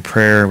and in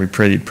prayer. We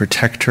pray that you'd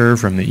protect her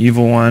from the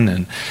evil one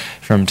and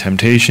from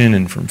temptation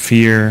and from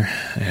fear.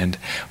 And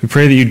we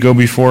pray that you'd go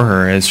before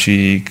her as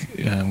she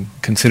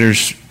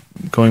considers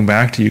going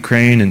back to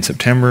Ukraine in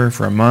September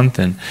for a month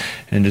and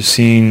just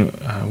seeing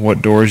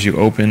what doors you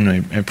open.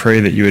 I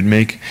pray that you would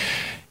make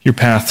your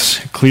paths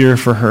clear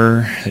for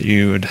her, that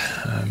you would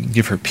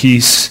give her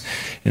peace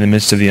in the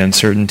midst of the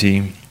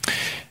uncertainty,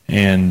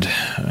 and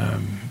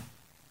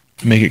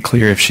make it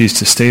clear if she's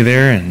to stay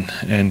there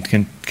and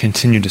can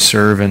continue to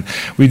serve. And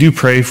we do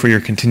pray for your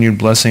continued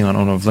blessing on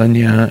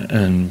Onovlenia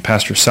and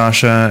Pastor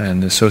Sasha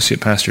and the Associate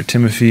Pastor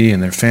Timothy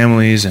and their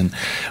families and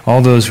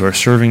all those who are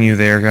serving you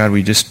there, God.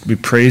 We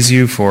praise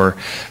you for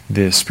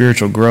the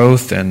spiritual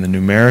growth and the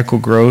numerical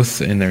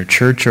growth in their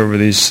church over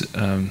these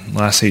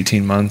last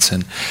 18 months.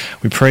 And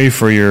we pray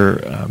for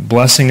your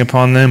blessing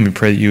upon them. We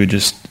pray that you would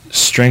just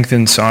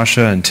strengthen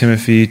Sasha and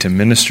Timothy to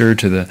minister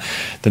to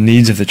the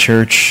needs of the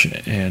church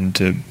and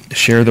to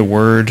share the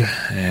word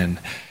and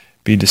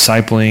be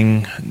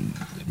discipling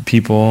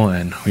people.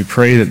 And we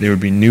pray that there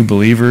would be new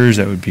believers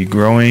that would be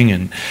growing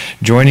and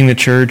joining the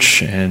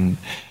church and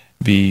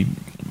be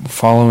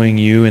following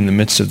you in the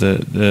midst of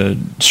the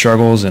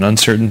struggles and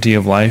uncertainty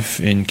of life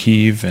in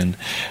Kyiv. And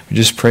we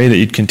just pray that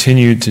you'd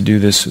continue to do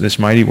this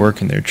mighty work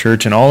in their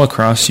church and all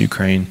across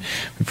Ukraine.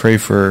 We pray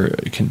for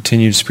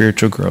continued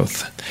spiritual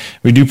growth.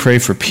 We do pray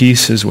for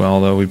peace as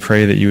well, though. We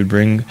pray that you would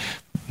bring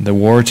the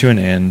war to an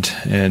end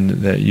and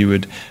that you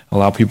would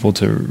allow people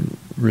to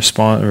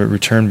respond or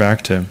return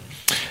back to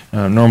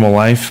normal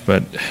life.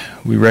 But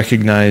we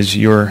recognize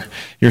your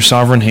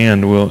sovereign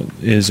hand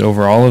is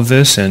over all of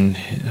this, and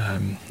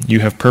you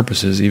have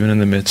purposes even in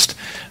the midst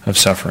of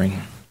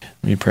suffering.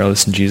 We pray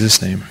this in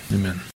Jesus' name. Amen.